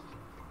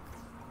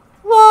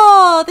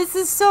 Whoa, this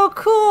is so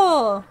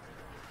cool!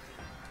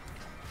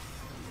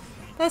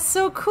 That's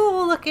so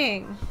cool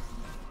looking.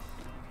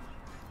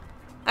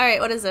 Alright,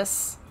 what is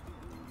this?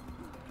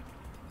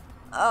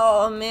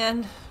 Oh,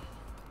 man.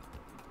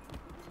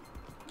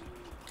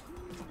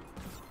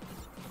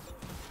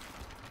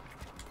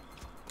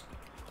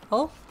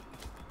 Oh.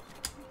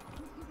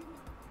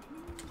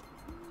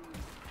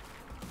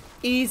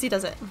 Easy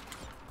does it.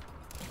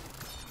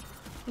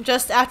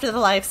 Just after the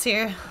lives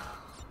here.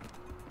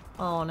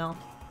 Oh no.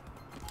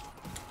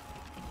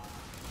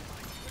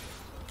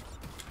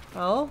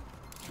 Oh.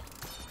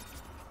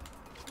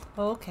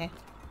 Okay.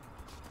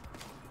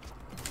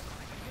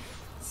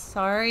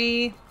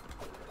 Sorry.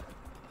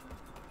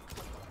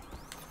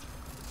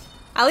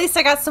 At least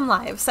I got some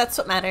lives. That's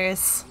what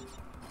matters.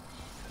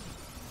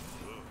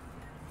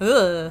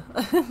 Ugh.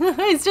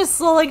 He's just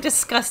so like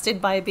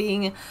disgusted by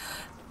being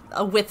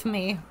with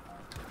me.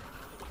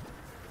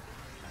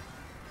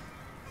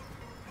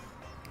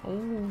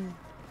 Ooh.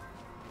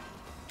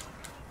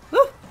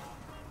 Woo.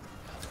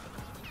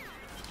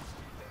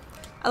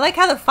 I like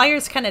how the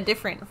fire's kind of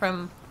different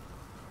from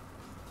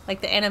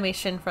like the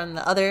animation from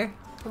the other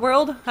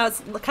world. How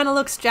it kind of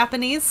looks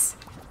Japanese,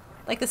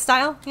 like the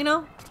style, you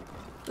know?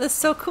 This is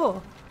so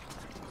cool.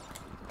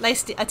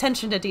 Nice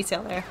attention to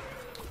detail there.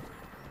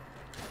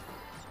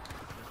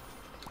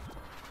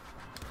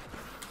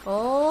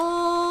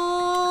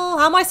 Oh,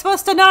 how am I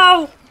supposed to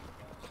know?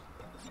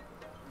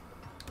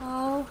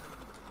 Oh.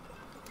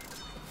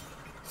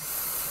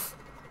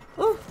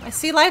 Ooh, I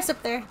see lives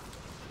up there.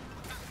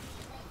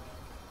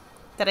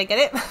 Did I get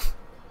it?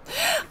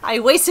 I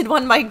wasted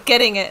one by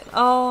getting it.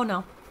 Oh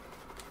no.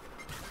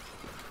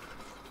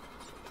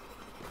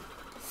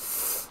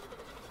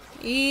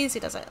 Easy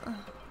does it.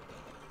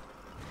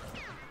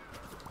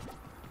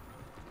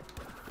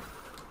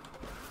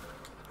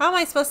 How am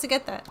I supposed to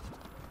get that?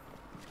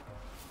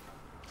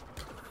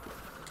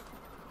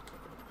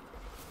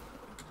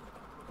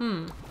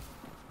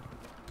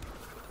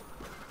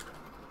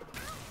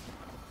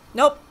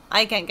 Nope,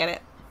 I can't get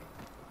it.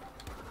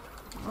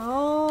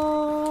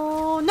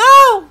 Oh,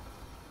 no!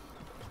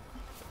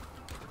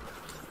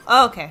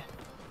 Okay.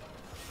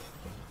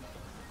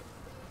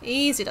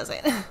 Easy does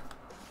it.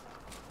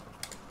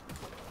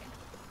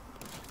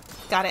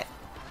 Got it.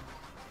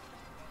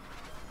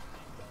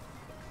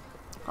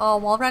 Oh,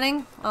 wall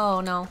running?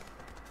 Oh, no.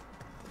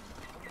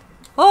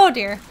 Oh,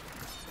 dear.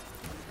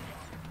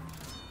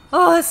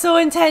 Oh, it's so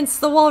intense,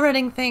 the wall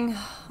running thing.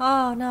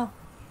 Oh, no.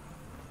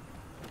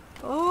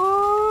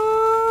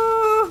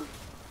 Oh.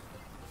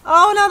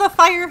 Oh, no, the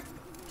fire.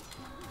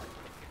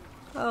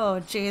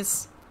 Oh,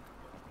 jeez.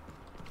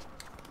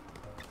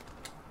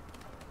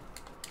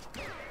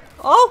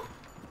 Oh.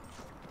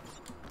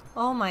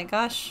 Oh, my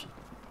gosh.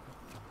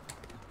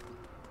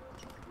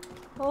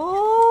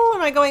 Oh,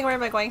 where am I going? Where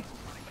am I going?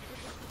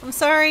 I'm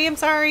sorry, I'm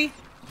sorry.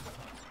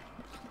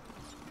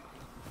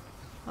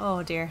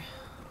 Oh, dear.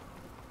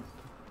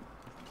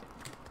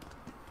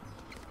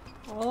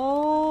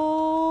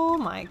 Oh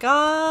my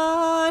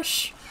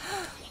gosh.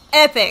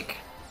 Epic.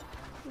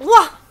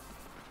 Wah!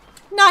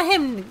 Not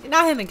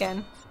him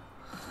again.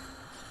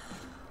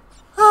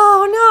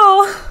 Oh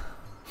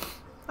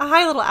no. A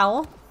hi, little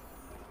owl.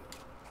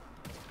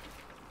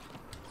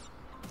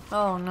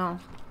 Oh no.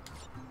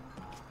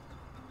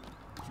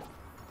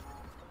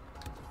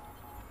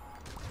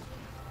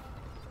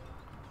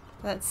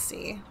 Let's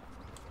see.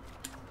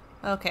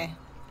 Okay.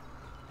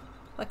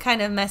 What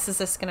kind of mess is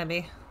this gonna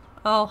be?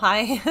 Oh,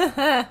 hi.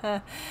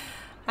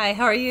 Hi,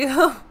 how are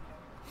you?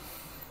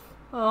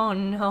 Oh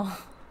no.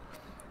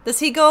 Does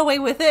he go away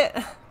with it?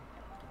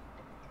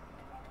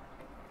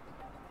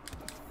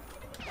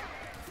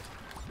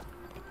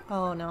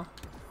 Oh no.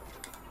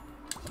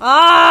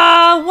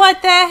 Ah,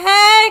 what the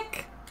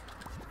heck?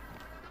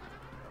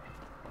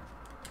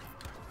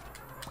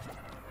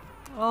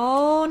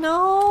 Oh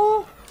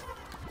no.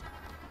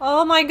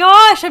 Oh my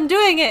gosh, I'm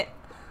doing it.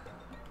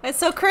 It's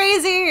so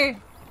crazy.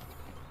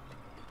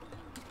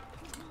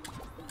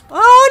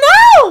 Oh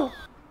no!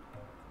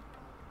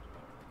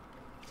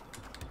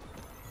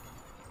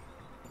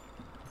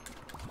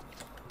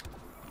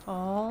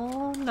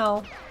 Oh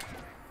no.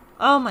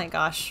 Oh my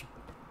gosh.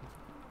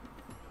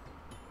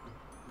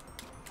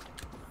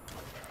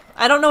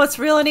 I don't know what's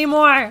real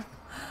anymore.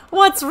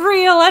 What's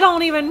real? I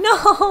don't even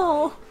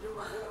know.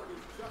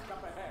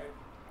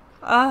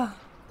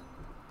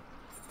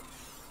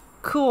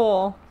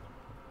 Cool.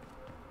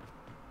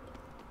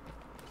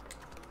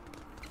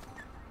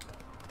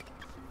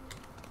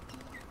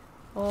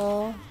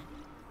 Oh.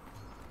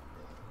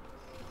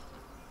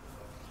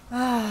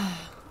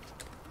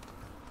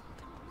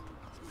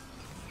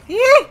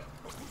 Yeah.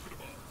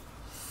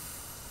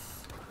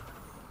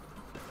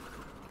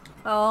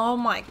 Oh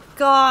my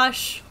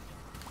gosh.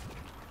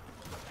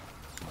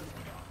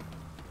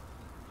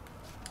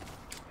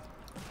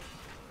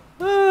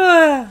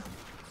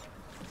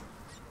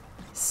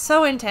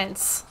 So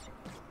intense.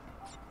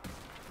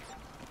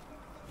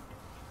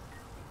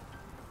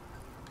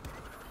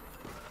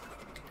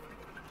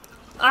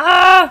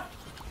 Ah!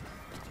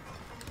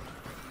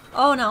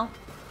 Oh no.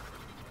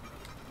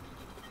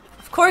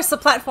 Of course the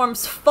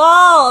platforms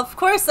fall. Of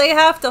course they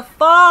have to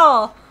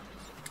fall.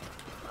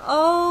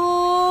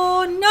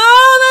 Oh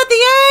no, not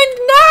the end.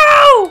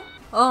 No!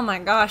 Oh my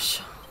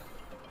gosh.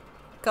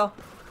 Go.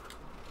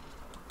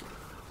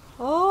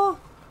 Oh.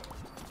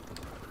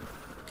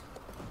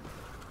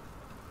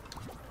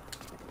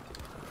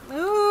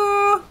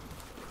 Ooh.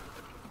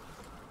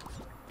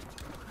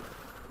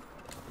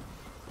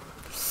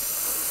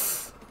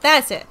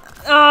 That's it.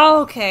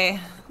 Oh, okay.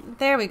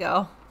 There we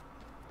go.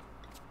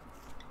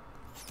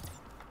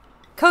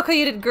 Coco,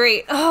 you did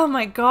great. Oh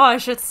my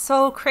gosh, it's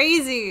so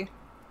crazy.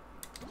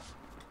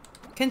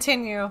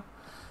 Continue.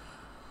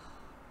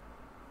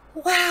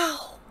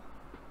 Wow.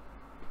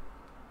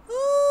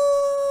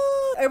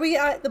 Are we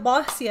at the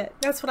boss yet?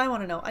 That's what I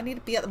want to know. I need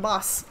to be at the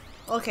boss.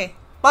 Okay.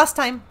 Boss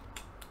time.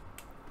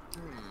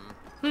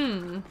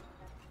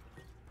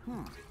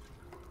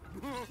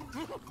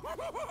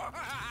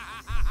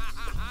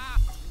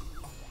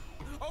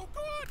 Oh,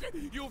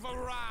 good! You've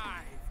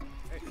arrived!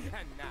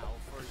 And now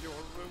for your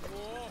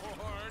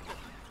reward!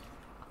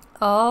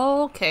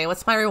 Okay,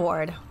 what's my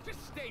reward?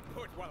 Just stay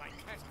put while I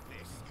test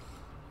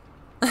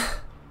this.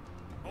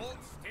 Hold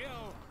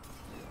still.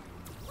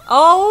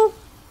 Oh!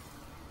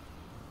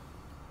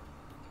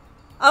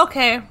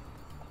 Okay.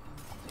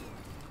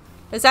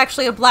 There's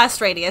actually a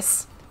blast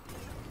radius.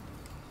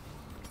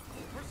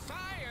 For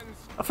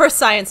science! For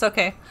science,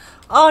 okay.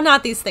 Oh,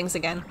 not these things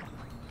again.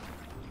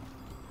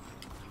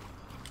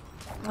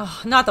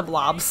 Oh, not the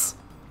blobs.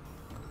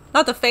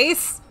 Not the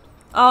face.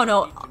 Oh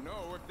no. To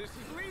know if this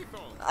is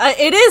lethal.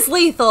 It is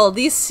lethal.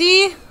 Do you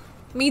see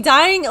me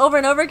dying over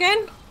and over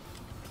again?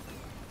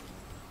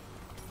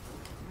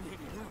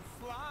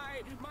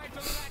 Fly, my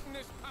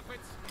gelatinous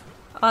puppets.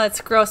 Oh,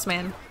 it's gross,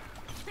 man.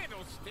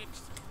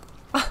 Fiddlesticks.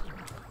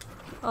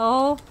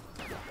 Oh.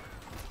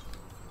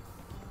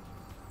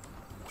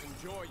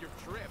 Enjoy your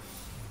trip.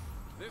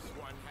 This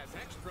one has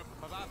extra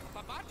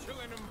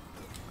botulinum.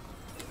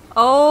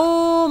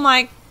 Oh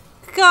my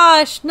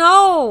gosh,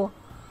 no!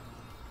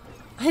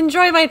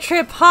 Enjoy my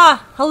trip,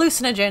 ha!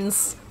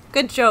 Hallucinogens.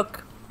 Good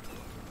joke.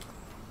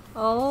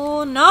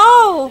 Oh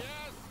no!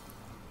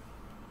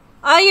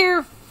 Ah,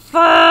 you're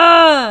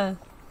fun!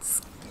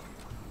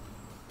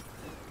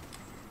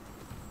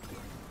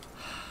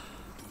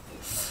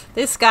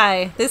 This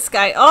guy,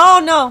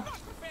 oh no!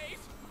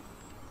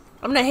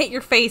 I'm gonna hit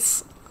your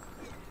face.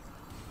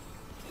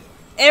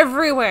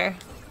 Everywhere.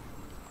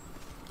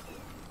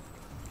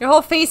 Your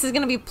whole face is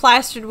gonna be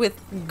plastered with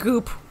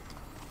goop.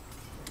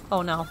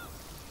 Oh no.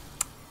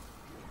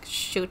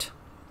 Shoot.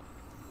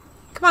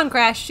 Come on,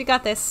 Crash, you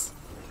got this.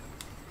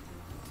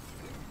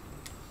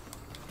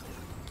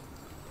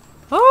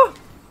 Oh!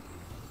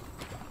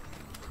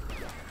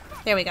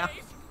 There we go.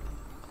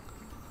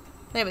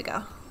 There we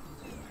go.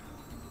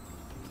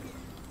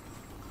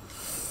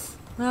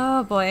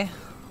 Oh boy.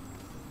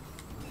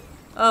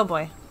 Oh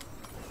boy.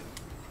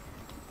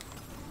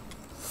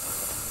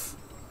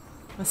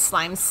 The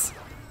slimes.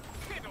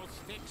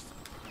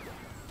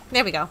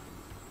 There we go.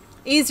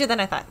 Easier than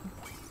I thought.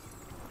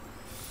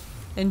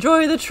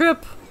 Enjoy the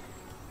trip!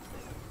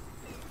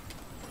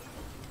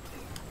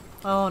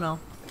 Oh no.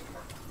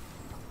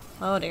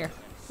 Oh dear.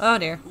 Oh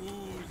dear.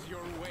 Choose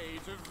your way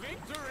to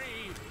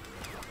victory.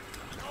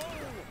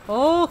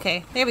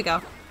 Okay, there we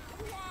go.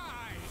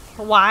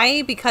 Why?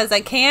 Why? Because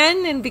I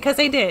can and because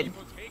I did.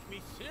 People take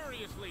me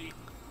seriously.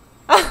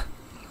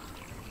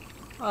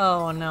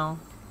 Oh no.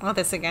 Not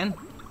this again.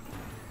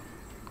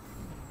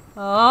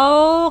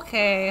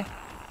 Okay.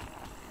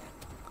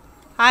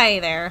 Hi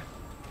there.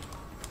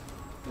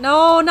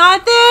 No,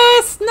 not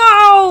this!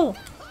 No!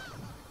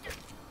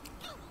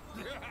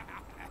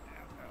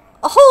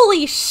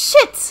 Holy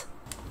shit!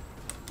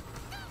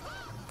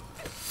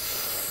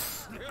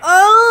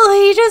 Oh,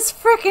 he just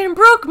freaking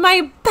broke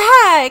my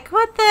back!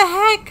 What the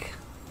heck?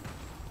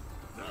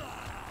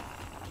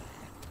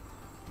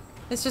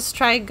 Let's just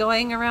try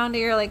going around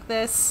here like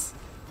this.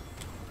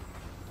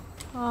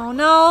 Oh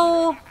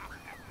no!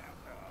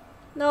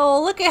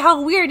 No, look at how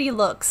weird he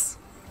looks.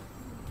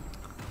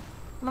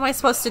 What am I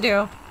supposed to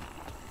do?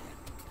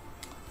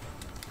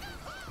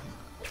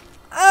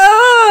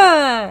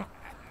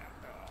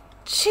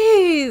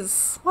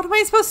 Jeez! What am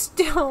I supposed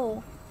to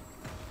do?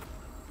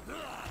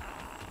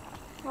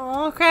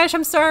 Oh, Crash,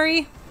 I'm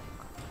sorry.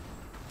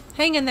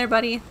 Hang in there,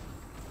 buddy.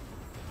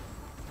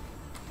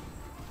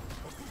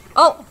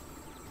 Oh!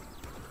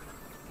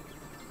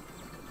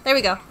 There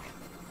we go.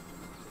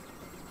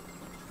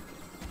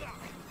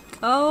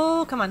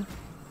 Oh, come on.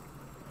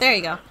 There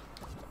you go.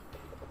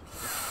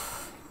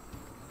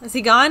 Is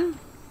he gone?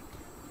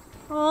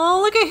 Oh,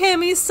 look at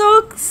him. He's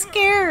so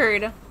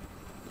scared.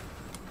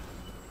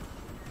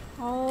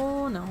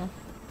 Oh, no.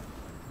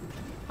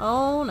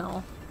 Oh,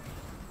 no.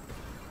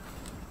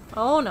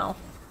 Oh, no.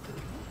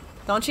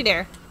 Don't you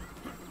dare.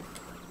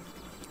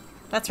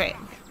 That's right.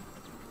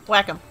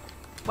 Whack him.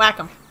 Whack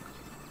him.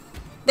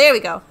 There we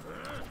go.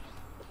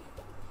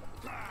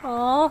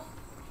 Oh.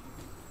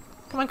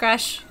 Come on,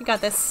 Crash. You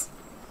got this.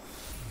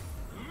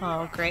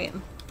 Oh, great.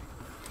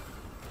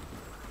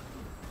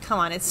 Come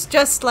on, it's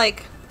just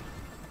like...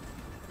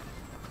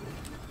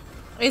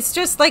 It's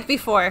just like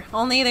before,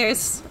 only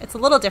it's a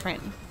little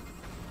different.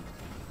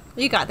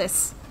 You got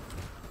this.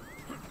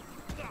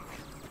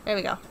 There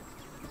we go.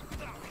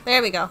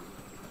 There we go.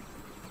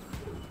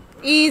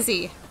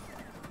 Easy.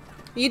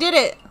 You did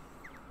it.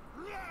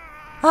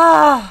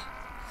 Ah.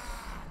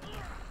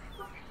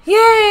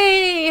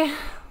 Yay!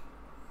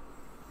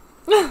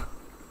 And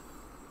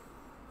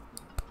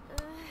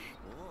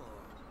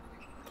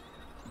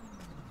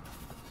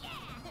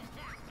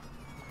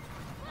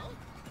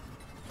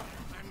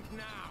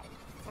now,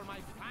 for my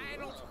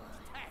final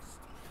test.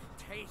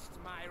 Taste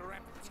my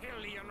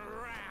reptilian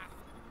wrath.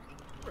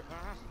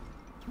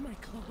 My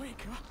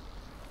cloaca.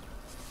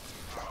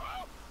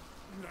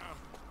 No.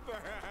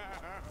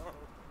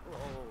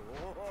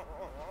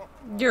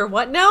 You're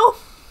what now?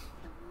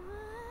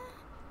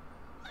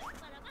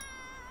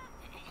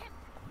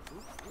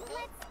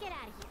 Let's get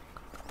out of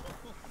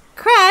here.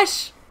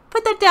 Crash!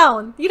 Put that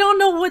down. You don't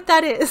know what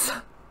that is.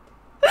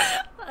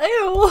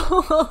 Ew.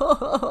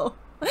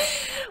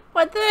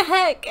 What the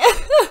heck?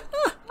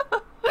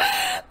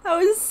 That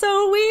was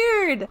so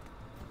weird.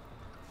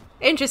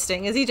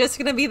 Interesting. Is he just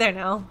gonna be there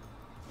now?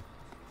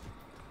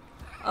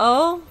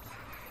 Oh?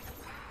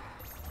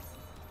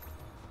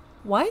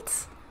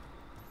 What?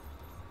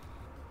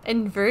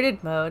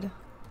 Inverted mode.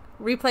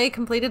 Replay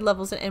completed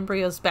levels and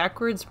embryos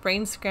backwards,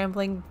 brain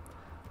scrambling,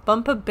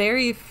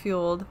 Bumpa-berry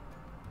fueled.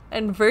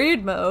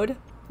 Inverted mode.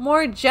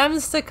 More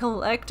gems to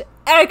collect.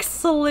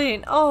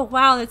 Excellent! Oh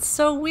wow, that's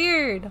so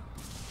weird.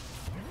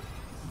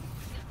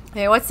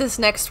 Hey, what's this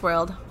next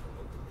world?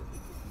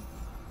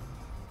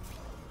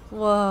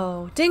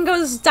 Whoa.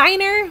 Dingo's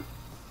Diner?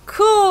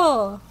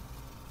 Cool!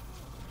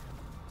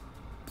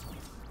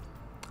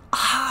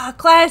 Ah,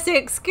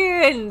 classic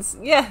skins!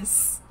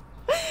 Yes!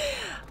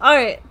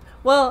 Alright,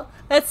 well,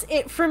 that's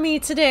it for me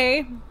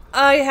today.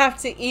 I have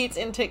to eat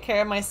and take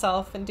care of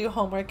myself and do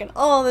homework and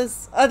all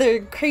this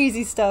other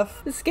crazy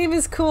stuff. This game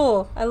is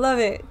cool. I love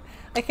it.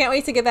 I can't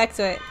wait to get back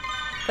to it.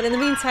 But in the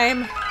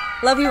meantime,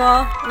 love you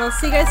all, and I'll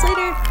see you guys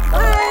later.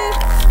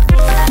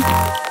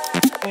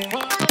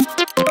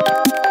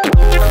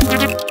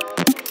 Bye!